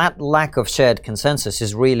so that lack of shared consensus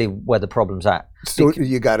is really where the problem's at. So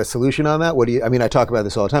you got a solution on that? I talk about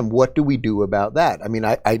this all the time. What do we do about that?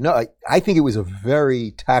 I think it was a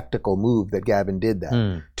very tactical move that Gavin did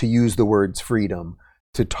that, to use the words freedom,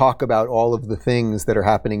 to talk about all of the things that are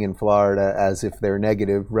happening in Florida as if they're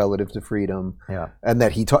negative relative to freedom. Yeah. And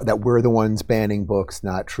that that we're the ones banning books.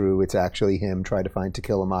 Not true. It's actually him trying to find To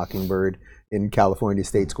Kill a Mockingbird in California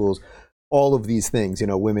state schools. All of these things,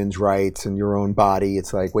 women's rights and your own body.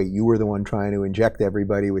 It's like, wait, you were the one trying to inject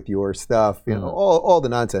everybody with your stuff, all the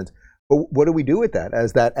nonsense. But what do we do with that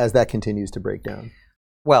as that continues to break down?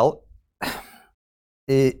 Well,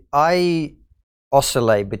 I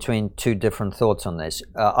oscillate between two different thoughts on this.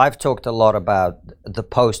 I've talked a lot about the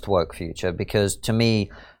post-woke future because, to me,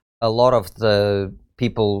 a lot of the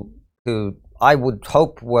people who I would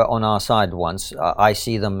hope were on our side once, I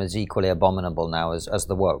see them as equally abominable now as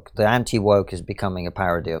the woke. The anti-woke is becoming a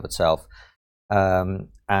parody of itself. What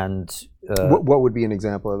would be an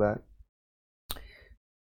example of that?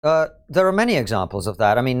 There are many examples of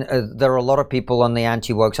that. There are a lot of people on the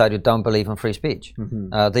anti-woke side who don't believe in free speech.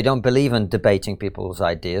 They don't believe in debating people's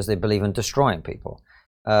ideas. They believe in destroying people.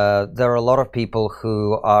 There are a lot of people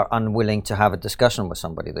who are unwilling to have a discussion with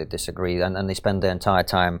somebody they disagree, and they spend their entire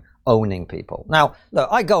time owning people. Now, look,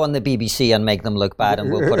 I go on the BBC and make them look bad,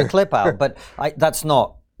 and we'll put a clip out, but that's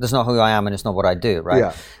not who I am, and it's not what I do, right?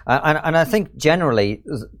 Yeah. And I think generally,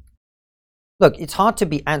 look, it's hard to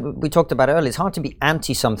be, we talked about it earlier, it's hard to be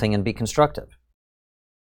anti-something and be constructive.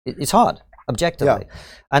 It's hard, objectively. Yeah.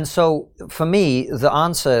 And so, for me, the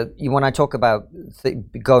answer, when I talk about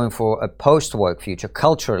going for a post-woke future,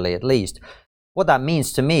 culturally at least, what that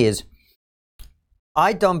means to me is,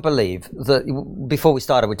 I don't believe that, before we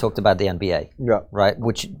started, we talked about the NBA, right,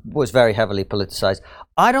 which was very heavily politicized.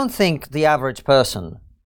 I don't think the average person,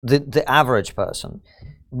 the average person,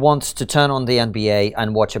 wants to turn on the NBA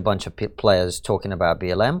and watch a bunch of players talking about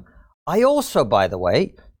BLM. I also, by the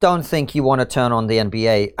way, don't think you want to turn on the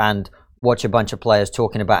NBA and watch a bunch of players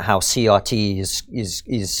talking about how CRT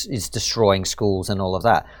is destroying schools and all of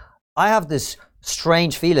that. I have this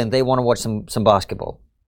strange feeling they want to watch some basketball.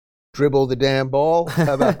 Dribble the damn ball.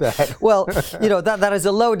 How about that? Well, that is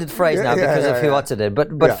a loaded phrase now because of who uttered it.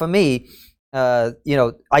 But for me,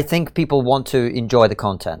 I think people want to enjoy the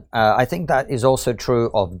content. I think that is also true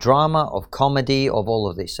of drama, of comedy, of all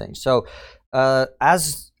of these things. So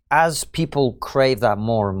as people crave that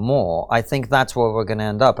more and more, I think that's where we're going to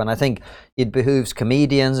end up. And I think it behooves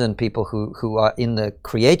comedians and people who are in the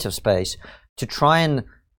creative space to try and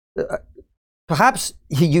perhaps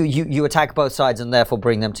you attack both sides and therefore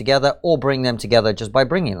bring them together, or bring them together just by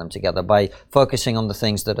bringing them together, by focusing on the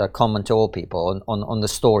things that are common to all people, on the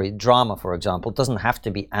story. Drama, for example, doesn't have to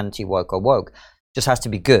be anti-woke or woke, just has to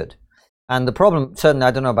be good. And the problem, certainly,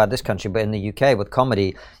 I don't know about this country, but in the UK with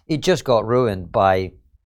comedy, it just got ruined by,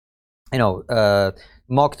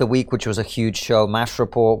 Mock the Week, which was a huge show, Mash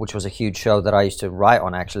Report, which was a huge show that I used to write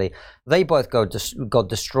on, actually. They both got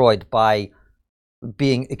destroyed by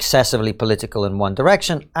being excessively political in one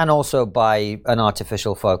direction, and also by an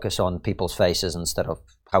artificial focus on people's faces instead of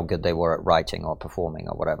how good they were at writing or performing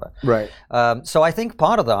or whatever. Right. So I think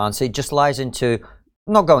part of the answer just lies into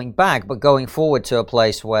not going back, but going forward to a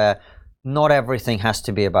place where not everything has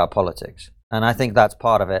to be about politics. And I think that's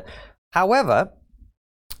part of it. However,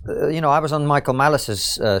 I was on Michael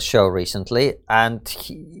Malice's show recently, and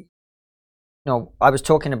I was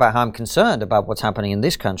talking about how I'm concerned about what's happening in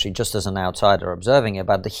this country, just as an outsider observing it,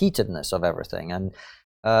 about the heatedness of everything. And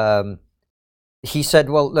he said,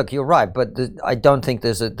 "Well, look, you're right, but I don't think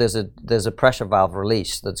there's a pressure valve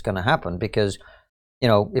release that's going to happen because,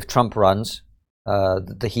 if Trump runs,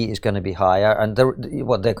 the heat is going to be higher, and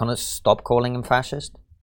they're going to stop calling him fascist."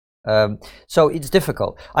 So it's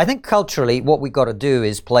difficult. I think culturally, what we got to do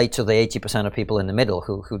is play to the 80% of people in the middle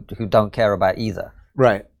who don't care about either.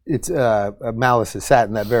 Right. It's Malice has sat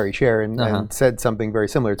in that very chair and said something very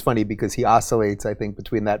similar. It's funny because he oscillates, I think,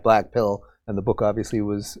 between that black pill. And the book obviously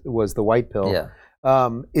was the white pill. Yeah.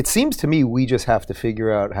 It seems to me we just have to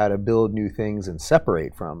figure out how to build new things and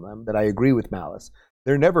separate from them. But I agree with Malice.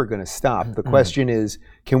 They're never going to stop. The question is,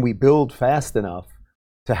 can we build fast enough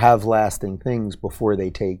to have lasting things before they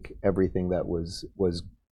take everything that was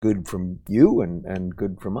good from you and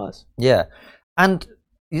good from us? Yeah. And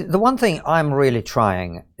the one thing I'm really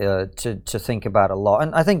trying to think about a lot,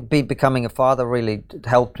 and I think becoming a father really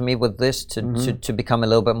helped me with this, to become a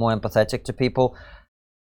little bit more empathetic to people.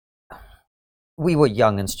 We were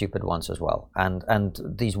young and stupid once as well, and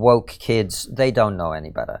these woke kids, they don't know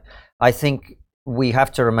any better. I think we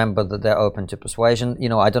have to remember that they're open to persuasion.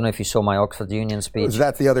 I don't know if you saw my Oxford Union speech.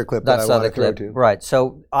 That's the other clip that I want to throw to. Right.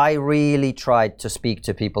 So I really tried to speak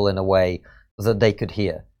to people in a way that they could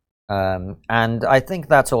hear. And I think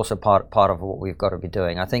that's also part of what we've got to be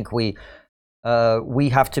doing. I think we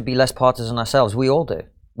have to be less partisan ourselves. We all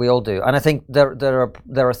do. And I think there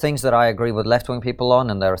are things that I agree with left-wing people on,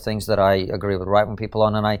 and there are things that I agree with right-wing people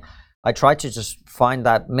on, and I try to just find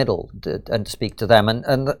that middle and speak to them.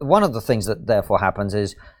 And one of the things that therefore happens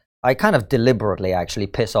is I kind of deliberately actually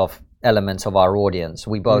piss off elements of our audience.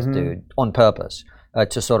 We both do on purpose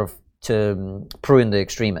to prune the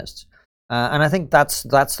extremists. And I think that's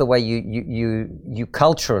the way you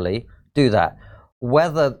culturally do that.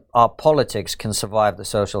 Whether our politics can survive the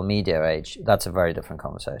social media age, that's a very different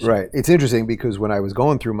conversation. Right. It's interesting because when I was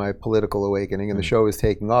going through my political awakening and the show was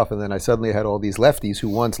taking off, and then I suddenly had all these lefties who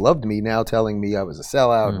once loved me now telling me I was a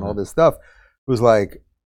sellout and all this stuff, it was like,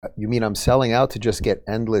 you mean I'm selling out to just get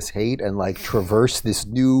endless hate and like traverse this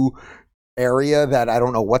new area that I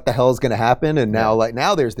don't know what the hell is going to happen? And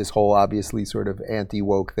now there's this whole obviously sort of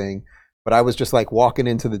anti-woke thing. But I was just like walking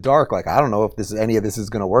into the dark, like, I don't know if any of this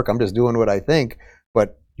is going to work. I'm just doing what I think.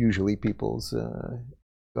 But usually people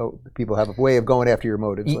have a way of going after your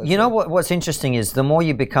motives. You know what's interesting is the more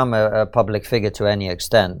you become a public figure to any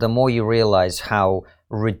extent, the more you realize how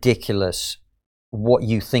ridiculous what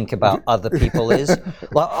you think about other people is.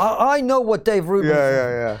 Like, I know what Dave Rubin.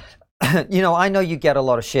 Yeah. I know you get a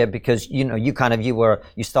lot of shit because you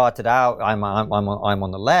started out. I'm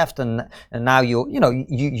on the left, and now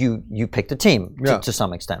you picked a team to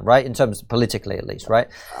some extent, right? In terms of politically, at least, right?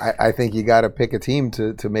 I think you got to pick a team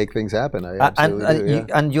to make things happen. I absolutely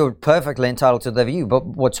do. And you're perfectly entitled to their view. But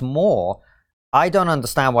what's more, I don't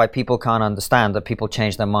understand why people can't understand that people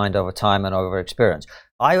change their mind over time and over experience.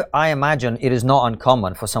 I imagine it is not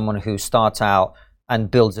uncommon for someone who starts out and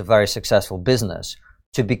builds a very successful business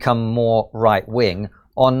to become more right-wing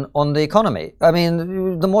on the economy. I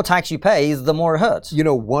mean, the more tax you pay, the more it hurts.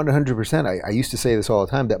 100%. I used to say this all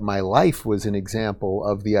the time, that my life was an example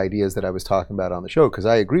of the ideas that I was talking about on the show, because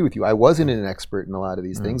I agree with you. I wasn't an expert in a lot of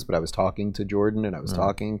these things, but I was talking to Jordan and I was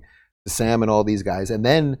talking to Sam and all these guys. And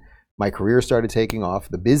then my career started taking off.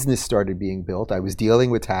 The business started being built. I was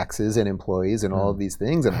dealing with taxes and employees and all of these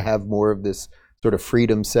things. And I have more of this sort of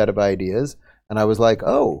freedom set of ideas. And I was like,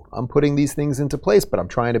 oh, I'm putting these things into place, but I'm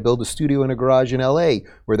trying to build a studio in a garage in LA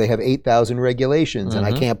where they have 8,000 regulations and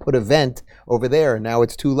I can't put a vent over there and now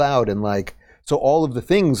it's too loud. And so all of the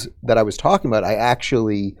things that I was talking about, I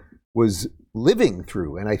actually was living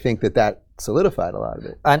through. And I think that solidified a lot of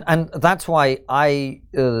it. And that's why I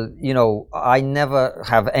never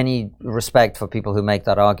have any respect for people who make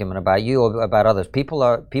that argument about you or about others. People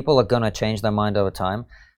are going to change their mind over time.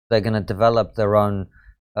 They're going to develop their own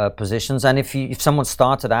positions, and if someone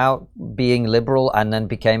started out being liberal and then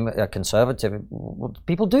became a conservative,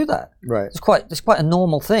 people do that. Right. It's quite a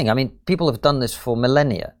normal thing. I mean, people have done this for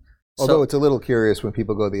millennia. Although it's a little curious when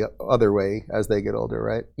people go the other way as they get older,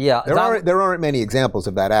 right? Yeah. There aren't many examples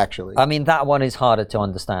of that, actually. I mean, that one is harder to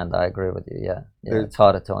understand. I agree with you. Yeah, it's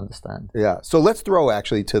harder to understand. Yeah. So let's throw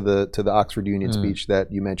actually to the Oxford Union speech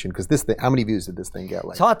that you mentioned, because this thing, how many views did this thing get?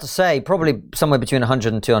 It's hard to say. Probably somewhere between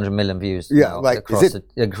 100 and 200 million views. Yeah,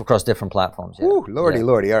 across different platforms. Yeah. Ooh,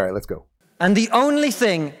 lordy. All right, let's go. And the only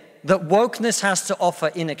thing that wokeness has to offer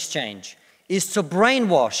in exchange is to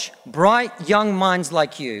brainwash bright young minds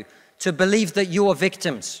like you to believe that you are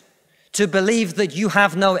victims, to believe that you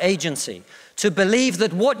have no agency, to believe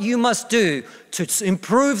that what you must do to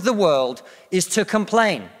improve the world is to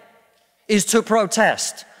complain, is to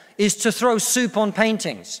protest, is to throw soup on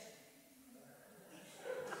paintings.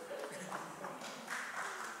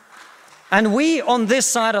 And we on this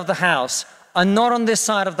side of the house are not on this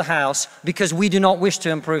side of the house because we do not wish to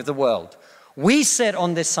improve the world. We sit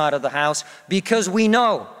on this side of the house because we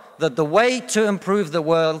know that the way to improve the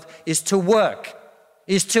world is to work,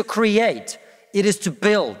 is to create, it is to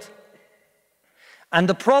build. And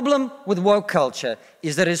the problem with woke culture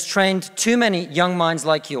is that it's trained too many young minds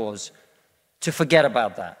like yours to forget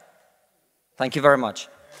about that. Thank you very much.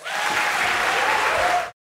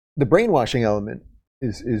 The brainwashing element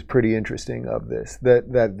is pretty interesting of this.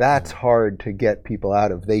 That's hard to get people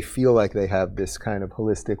out of. They feel like they have this kind of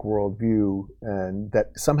holistic worldview, and that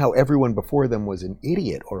somehow everyone before them was an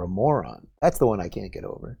idiot or a moron. That's the one I can't get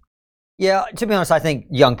over. Yeah, to be honest, I think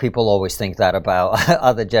young people always think that about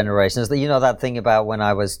other generations. That, you know, that thing about when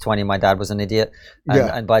I was 20, my dad was an idiot,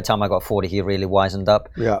 and by the time I got 40, he really wisened up.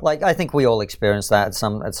 Yeah. Like, I think we all experience that at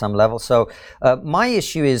some level. So my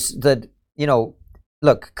issue is that, you know,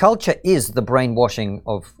 look, culture is the brainwashing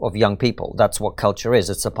of young people. That's what culture is.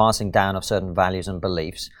 It's the passing down of certain values and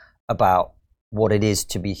beliefs about what it is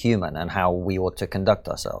to be human and how we ought to conduct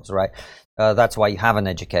ourselves, right? That's why you have an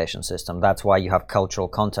education system. That's why you have cultural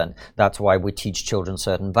content. That's why we teach children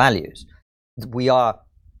certain values. We are,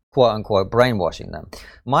 quote unquote, brainwashing them.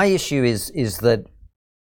 My issue is that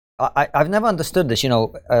I've never understood this, you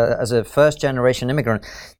know, as a first generation immigrant,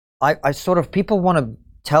 I sort of, people want to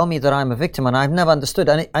tell me that I'm a victim, and I've never understood.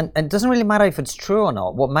 And it doesn't really matter if it's true or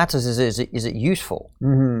not. What matters is it useful?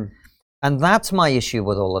 Mm-hmm. And that's my issue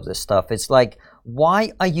with all of this stuff. It's like,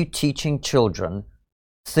 why are you teaching children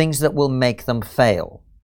things that will make them fail?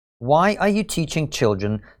 Why are you teaching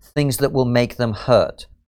children things that will make them hurt,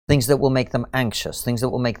 things that will make them anxious, things that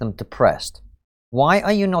will make them depressed? Why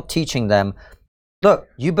are you not teaching them, look,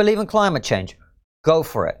 you believe in climate change, go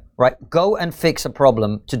for it, right? Go and fix a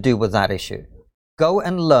problem to do with that issue. Go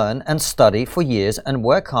and learn and study for years and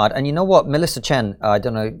work hard. And you know what? Melissa Chen, I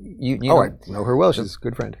don't know, you know, I know her well. She's a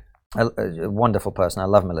good friend. A wonderful person. I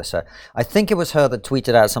love Melissa. I think it was her that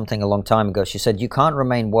tweeted out something a long time ago. She said, you can't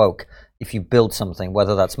remain woke if you build something,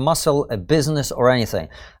 whether that's muscle, a business, or anything.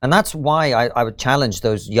 And that's why I would challenge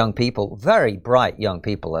those young people, very bright young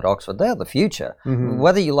people at Oxford. They're the future. Mm-hmm.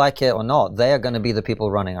 Whether you like it or not, they are going to be the people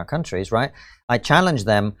running our countries, right? I challenge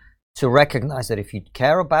them to recognize that if you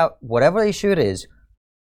care about whatever issue it is,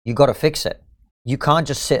 you got to fix it. You can't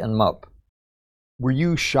just sit and mope. Were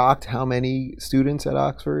you shocked how many students at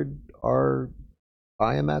Oxford are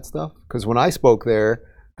buying that stuff? Because when I spoke there,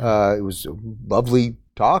 it was a lovely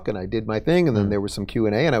talk, and I did my thing, and then there was some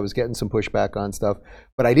Q&A, and I was getting some pushback on stuff,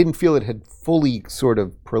 but I didn't feel it had fully sort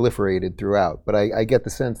of proliferated throughout. But I get the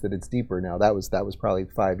sense that it's deeper now. That was probably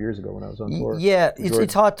 5 years ago when I was on tour. Yeah,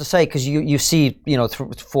 it's hard to say, because you see, you know,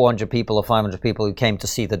 400 people or 500 people who came to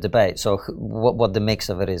see the debate. So what the mix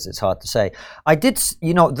of it is, it's hard to say. I did,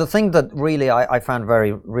 you know, the thing that really I found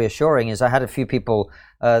very reassuring is I had a few people.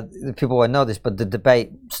 The people won't know this, but the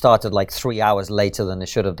debate started like 3 hours later than it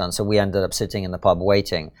should have done. So we ended up sitting in the pub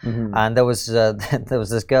waiting. Mm-hmm. And there was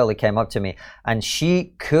this girl who came up to me, and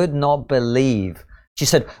she could not believe. She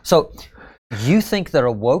said, "So you think there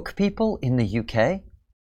are woke people in the UK?"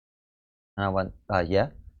 And I went, "Yeah."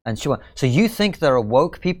 And she went, "So you think there are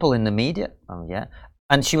woke people in the media?" "Oh, yeah."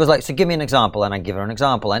 And she was like, "So give me an example." And I give her an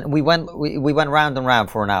example. And we went round and round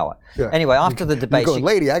for an hour. Yeah. Anyway, after the debate, you're going,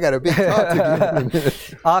 lady, I got a big talk to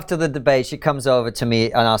you. After the debate, she comes over to me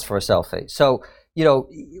and asks for a selfie. So, you know,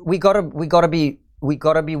 we gotta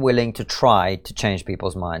be willing to try to change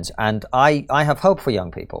people's minds. And I have hope for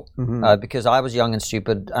young people, because I was young and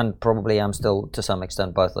stupid, and probably am still to some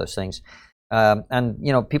extent both those things. And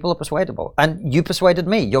you know, people are persuadable. And you persuaded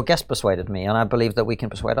me. Your guest persuaded me, and I believe that we can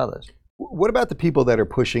persuade others. What about the people that are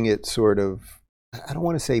pushing it sort of, I don't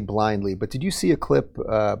want to say blindly, but did you see a clip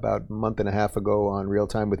about a month and a half ago on Real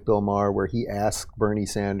Time with Bill Maher where he asked Bernie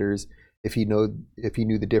Sanders if he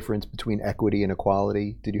knew the difference between equity and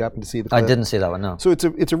equality? Did you happen to see the clip? I didn't see that one, no. So it's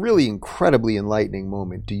a really incredibly enlightening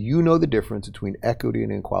moment. Do you know the difference between equity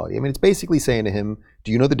and equality? I mean, it's basically saying to him,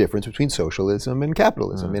 do you know the difference between socialism and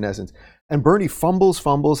capitalism, in essence? And Bernie fumbles,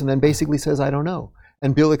 and then basically says, I don't know.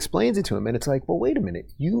 And Bill explains it to him, and it's like, well, wait a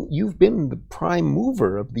minute. You've been the prime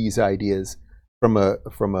mover of these ideas from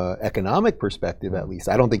a economic perspective, at least.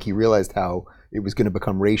 I don't think he realized how it was going to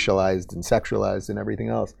become racialized and sexualized and everything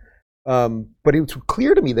else. But it was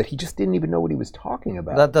clear to me that he just didn't even know what he was talking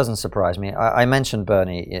about. That doesn't surprise me. I mentioned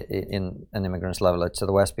Bernie in An Immigrant's Leveler to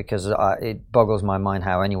the West because it boggles my mind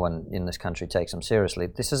how anyone in this country takes him seriously.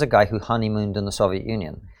 This is a guy who honeymooned in the Soviet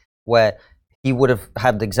Union, where he would have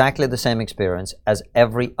had exactly the same experience as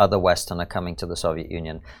every other Westerner coming to the Soviet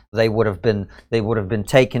Union. They would have been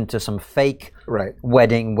taken to some fake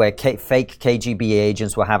wedding where fake KGB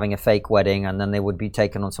agents were having a fake wedding, and then they would be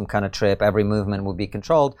taken on some kind of trip. Every movement would be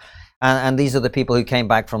controlled. And these are the people who came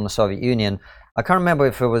back from the Soviet Union. I can't remember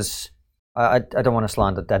if it was, I don't want to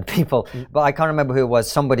slander dead people, but I can't remember who it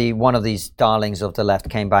was. Somebody, one of these darlings of the left,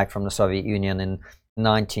 came back from the Soviet Union in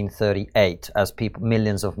 1938 as people,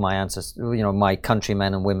 millions of my ancestors, my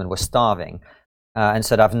countrymen and women were starving, and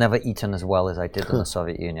said, I've never eaten as well as I did in the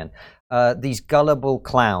Soviet Union. These gullible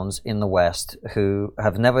clowns in the West who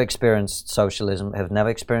have never experienced socialism, have never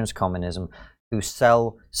experienced communism, who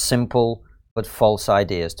sell simple but false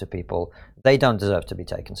ideas to people, they don't deserve to be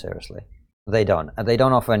taken seriously. They don't. And they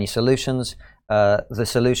don't offer any solutions. The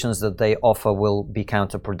solutions that they offer will be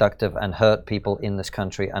counterproductive and hurt people in this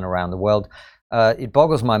country and around the world. It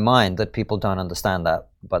boggles my mind that people don't understand that,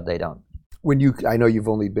 but they don't. I know you've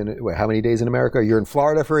only been, how many days in America? You're in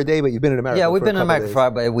Florida for a day, but you've been in America. Yeah, we've been in America for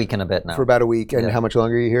about a week and a bit now. For about a week, and how much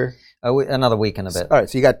longer are you here? Another week and a bit. All right,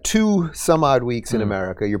 so you got 2 some odd weeks in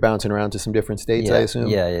America. You're bouncing around to some different states, I assume?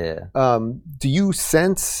 Yeah. Do you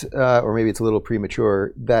sense, or maybe it's a little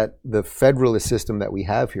premature, that the federalist system that we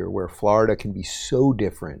have here, where Florida can be so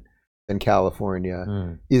different than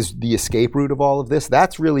California, is the escape route of all of this?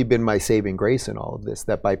 That's really been my saving grace in all of this,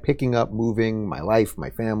 that by picking up, moving my life, my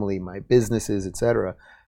family, my businesses, etc.,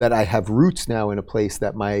 that I have roots now in a place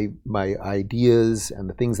that my ideas and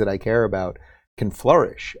the things that I care about can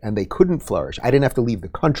flourish, and they couldn't flourish. I didn't have to leave the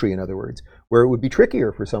country, in other words, where it would be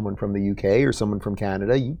trickier for someone from the UK or someone from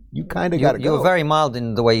Canada. You kind of got to go. You're very mild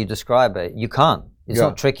in the way you describe it. You can't. It's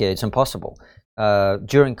not tricky. It's impossible.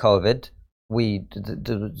 During COVID,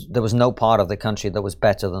 there was no part of the country that was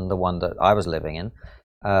better than the one that I was living in,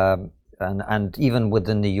 and even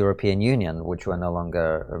within the European Union, which we're no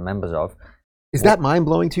longer members of. Is that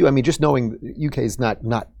mind-blowing to you? I mean, just knowing UK is not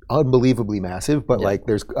unbelievably massive, but like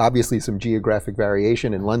there's obviously some geographic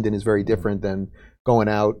variation, and London is very different than going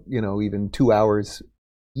out, even 2 hours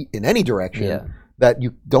in any direction, that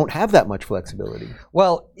you don't have that much flexibility.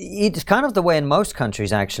 Well, it's kind of the way in most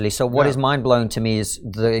countries, actually. So what is mind-blowing to me is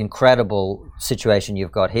the incredible situation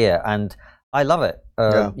you've got here, and I love it.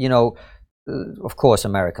 Of course,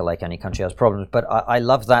 America, like any country, has problems, but I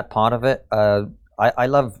love that part of it. I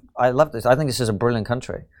love this. I think this is a brilliant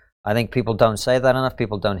country. I think people don't say that enough.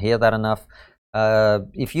 People don't hear that enough.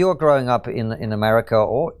 If you're growing up in America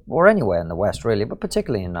or anywhere in the West, really, but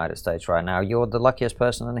particularly in the United States right now, you're the luckiest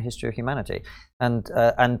person in the history of humanity. And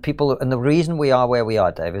the reason we are where we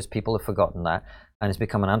are, Dave, is people have forgotten that, and it's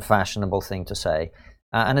become an unfashionable thing to say,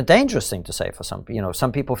 and a dangerous thing to say for some.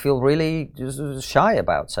 Some people feel really shy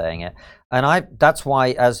about saying it, and that's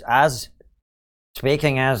why as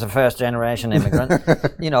speaking as a first-generation immigrant,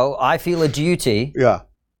 I feel a duty. Yeah.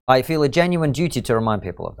 I feel a genuine duty to remind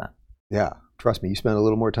people of that. Yeah. Trust me, you spent a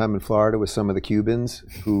little more time in Florida with some of the Cubans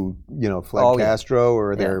who, fled Castro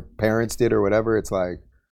or their parents did or whatever. It's like,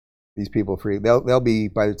 these people free. They'll be,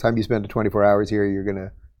 by the time you spend the 24 hours here,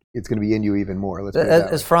 it's gonna be in you even more. Let's put it that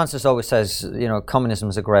way. As Francis always says, communism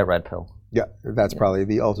is a great red pill. Yeah, that's probably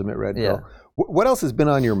the ultimate red pill. What else has been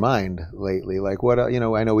on your mind lately? Like what, I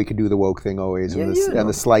know we could do the woke thing always, and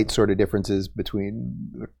the slight sort of differences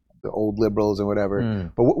between the old liberals and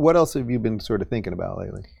whatever. But what else have you been sort of thinking about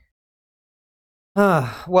lately?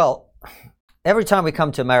 Well, every time we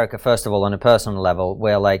come to America, first of all, on a personal level,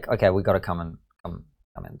 we're like, okay, we got to come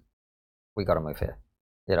in. We got to move here.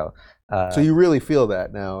 So you really feel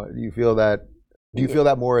that now? Do you feel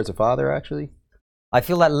that more as a father, actually? I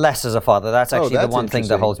feel that less as a father. That's actually the one thing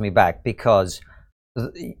that holds me back, because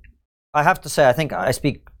I have to say, I think I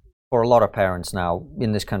speak for a lot of parents now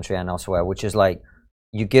in this country and elsewhere, which is like,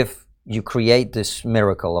 you create this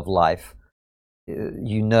miracle of life,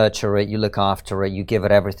 you nurture it, you look after it, you give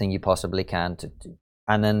it everything you possibly can,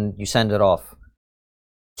 and then you send it off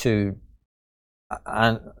to,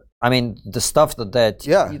 and I mean, the stuff that they're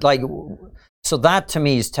like. So that to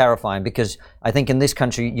me is terrifying, because I think in this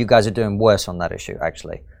country you guys are doing worse on that issue,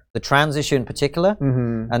 actually. The trans issue in particular,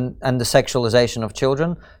 and the sexualization of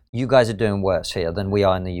children, you guys are doing worse here than we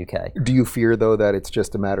are in the UK. Do you fear, though, that it's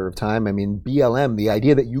just a matter of time? I mean, BLM, the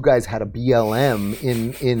idea that you guys had a BLM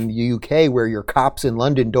in the UK where your cops in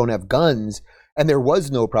London don't have guns, and there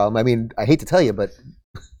was no problem. I mean, I hate to tell you, but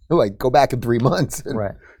like, go back in 3 months, and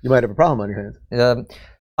you might have a problem on your hands.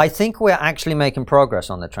 I think we're actually making progress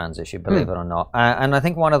on the trans issue, believe it or not. And I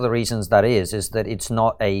think one of the reasons that is that it's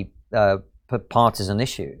not a partisan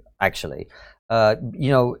issue, actually.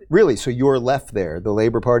 Really? So you're left there. The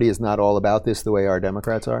Labour Party is not all about this the way our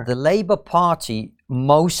Democrats are? The Labour Party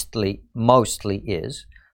mostly is,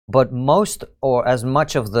 But most or as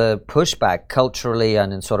much of the pushback culturally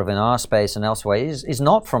and in sort of in our space and elsewhere is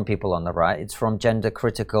not from people on the right. It's from gender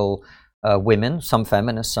critical women, some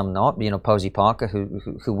feminists, some not. You know, Posey Parker,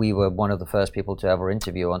 who we were one of the first people to ever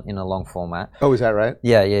interview in a long format. Oh, is that right?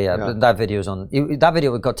 Yeah. That video was that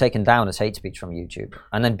video got taken down as hate speech from YouTube,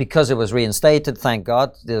 and then because it was reinstated, thank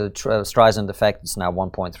God, the Streisand effect, it's now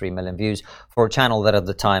 1.3 million views for a channel that at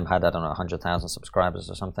the time had, I don't know, 100,000 subscribers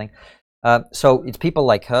or something. So it's people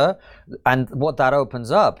like her, and what that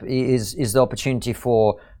opens up is the opportunity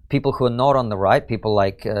for people who are not on the right, people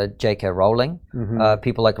like J.K. Rowling,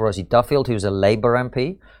 people like Rosie Duffield, who's a Labour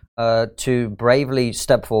MP, to bravely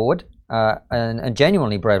step forward and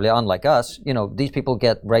genuinely bravely, unlike us. You know, these people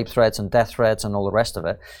get rape threats and death threats and all the rest of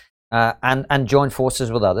it, and join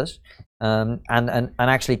forces with others and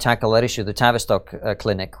actually tackle that issue. The Tavistock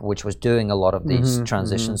Clinic, which was doing a lot of these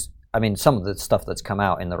transitions. I mean, some of the stuff that's come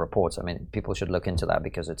out in the reports, I mean, people should look into that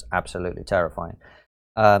because it's absolutely terrifying.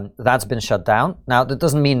 That's been shut down. Now, that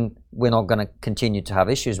doesn't mean we're not going to continue to have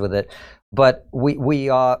issues with it, but we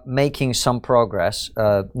are making some progress.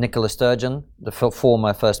 Nicola Sturgeon, the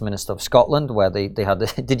former First Minister of Scotland, where they had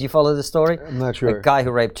did you follow the story? I'm not sure. A guy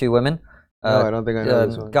who raped 2 women. No, I don't think I know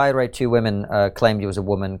this one. Guy who raped 2 women, claimed he was a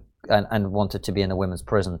woman, and wanted to be in a women's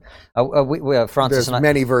prison. We are Francis. There's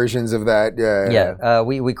many versions of that. Yeah.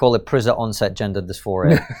 We call it prison onset gender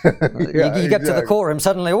dysphoria. You get to the courtroom,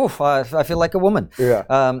 suddenly, oof, I feel like a woman.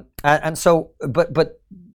 Yeah. And so, but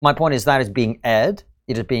my point is that is being aired.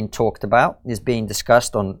 It is being talked about. It is being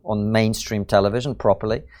discussed on mainstream television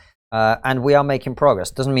properly, and we are making progress.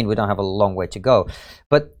 Doesn't mean we don't have a long way to go,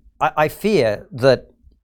 but I fear that.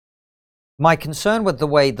 My concern with the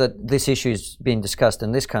way that this issue is being discussed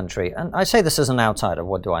in this country, and I say this as an outsider,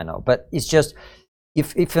 what do I know? But it's just,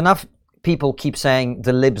 if enough people keep saying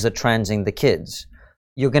the libs are transing the kids,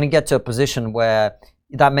 you're going to get to a position where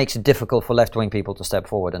that makes it difficult for left-wing people to step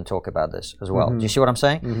forward and talk about this as well. Do you see what I'm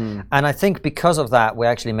saying? And I think because of that, we're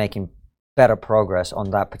actually making better progress on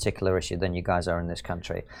that particular issue than you guys are in this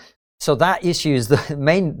country. So that issue is the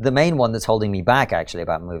main one that's holding me back, actually,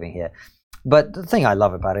 about moving here. But the thing I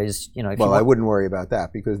love about it is, you know, I wouldn't worry about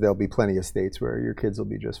that because there'll be plenty of states where your kids will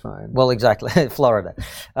be just fine. Well, exactly, Florida,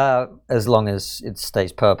 as long as it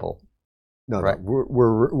stays purple. No, right?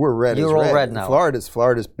 We're red. You're all red now.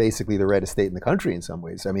 Florida's basically the reddest state in the country in some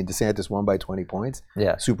ways. I mean, DeSantis won by 20 points.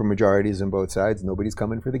 Yeah, super majorities on both sides. Nobody's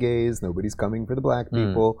coming for the gays. Nobody's coming for the black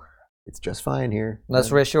people. It's just fine here.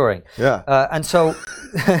 That's reassuring. Yeah. And so,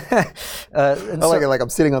 I like it. Like I'm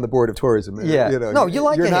sitting on the board of tourism. Yeah. You know, no, you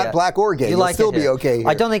like you're it not here. black or gay. You'll still be okay here.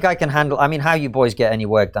 I don't think I can handle. I mean, how you boys get any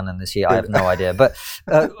work done in this year, I have no idea. But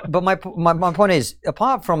my point is,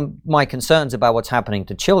 apart from my concerns about what's happening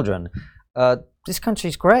to children, this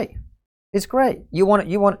country's great. It's great. You want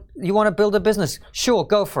to build a business? Sure,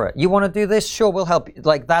 go for it. You want to do this? Sure, we'll help you.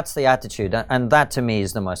 Like, that's the attitude, and that to me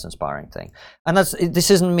is the most inspiring thing. And this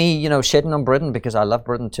isn't me, you know, shitting on Britain because I love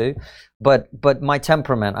Britain too, but my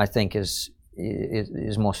temperament, I think, is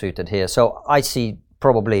more suited here. So I see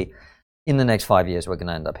probably in the next 5 years we're going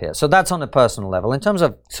to end up here. So that's on a personal level. In terms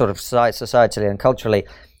of sort of societally and culturally,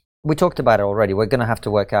 we talked about it already. We're going to have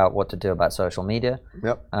to work out what to do about social media.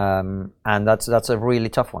 Yep. And that's a really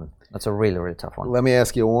tough one. That's a really, really tough one. Let me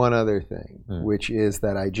ask you one other thing, which is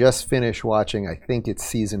that I just finished watching, I think it's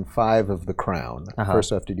season 5 of The Crown.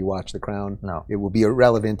 First off, did you watch The Crown? No. It will be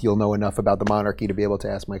irrelevant. You'll know enough about the monarchy to be able to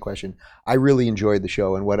ask my question. I really enjoyed the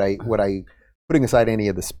show, and what I putting aside any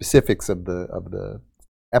of the specifics of the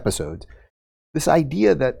episodes, this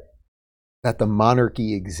idea that the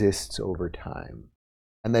monarchy exists over time.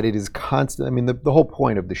 And that it is constant. I mean, the whole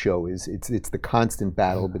point of the show is it's the constant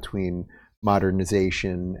battle between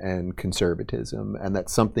modernization and conservatism, and that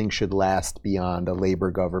something should last beyond a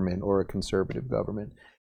Labour government or a conservative government.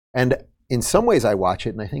 And in some ways, I watch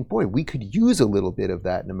it and I think, boy, we could use a little bit of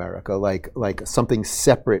that in America, like something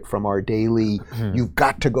separate from our daily. You've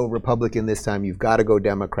got to go Republican this time. You've got to go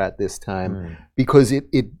Democrat this time, because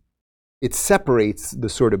it separates the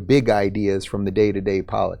sort of big ideas from the day-to-day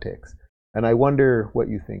politics. And I wonder what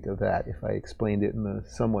you think of that, if I explained it in a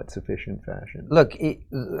somewhat sufficient fashion. Look,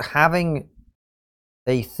 having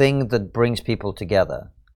a thing that brings people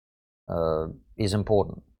together is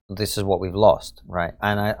important. This is what we've lost, right?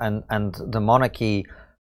 And the monarchy,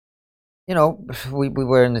 you know, we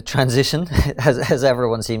were in the transition, as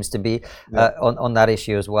everyone seems to be, on that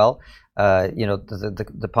issue as well. You know,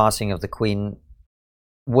 the passing of the Queen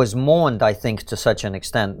was mourned, I think, to such an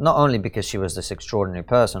extent, not only because she was this extraordinary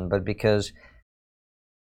person, but because,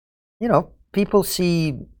 you know, people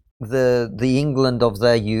see the England of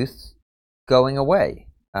their youth going away.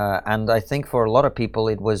 And I think for a lot of people,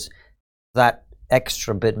 it was that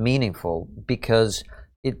extra bit meaningful because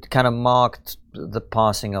it kind of marked the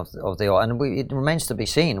passing of the and it remains to be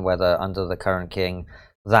seen whether under the current king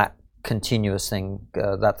that continuous thing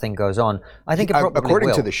that thing goes on. I think it probably according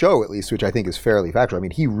will. to the show, at least, which I think is fairly factual. I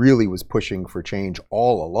mean, he really was pushing for change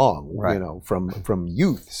all along, Right. you know, from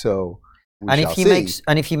youth. So,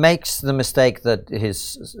 if he makes the mistake that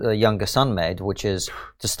his younger son made, which is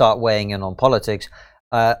to start weighing in on politics,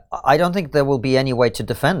 I don't think there will be any way to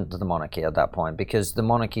defend the monarchy at that point, because the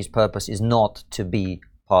monarchy's purpose is not to be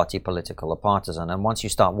party political or partisan. And once you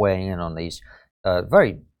start weighing in on these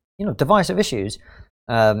very divisive issues,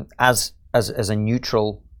 as a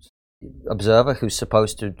neutral observer who's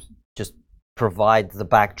supposed to just provide the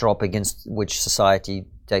backdrop against which society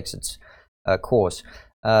takes its course,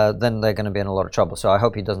 then they're going to be in a lot of trouble. So I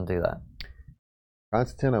hope he doesn't do that.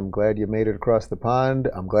 Konstantin, I'm glad you made it across the pond.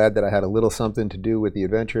 I'm glad that I had a little something to do with the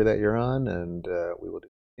adventure that you're on, and we will do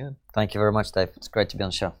it again. Thank you very much, Dave. It's great to be on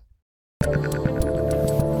the show.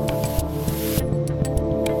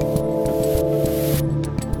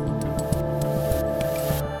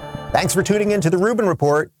 Thanks for tuning in to the Rubin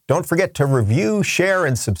Report. Don't forget to review, share,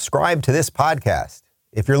 and subscribe to this podcast.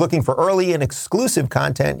 If you're looking for early and exclusive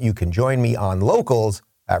content, you can join me on Locals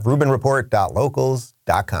at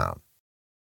rubinreport.locals.com.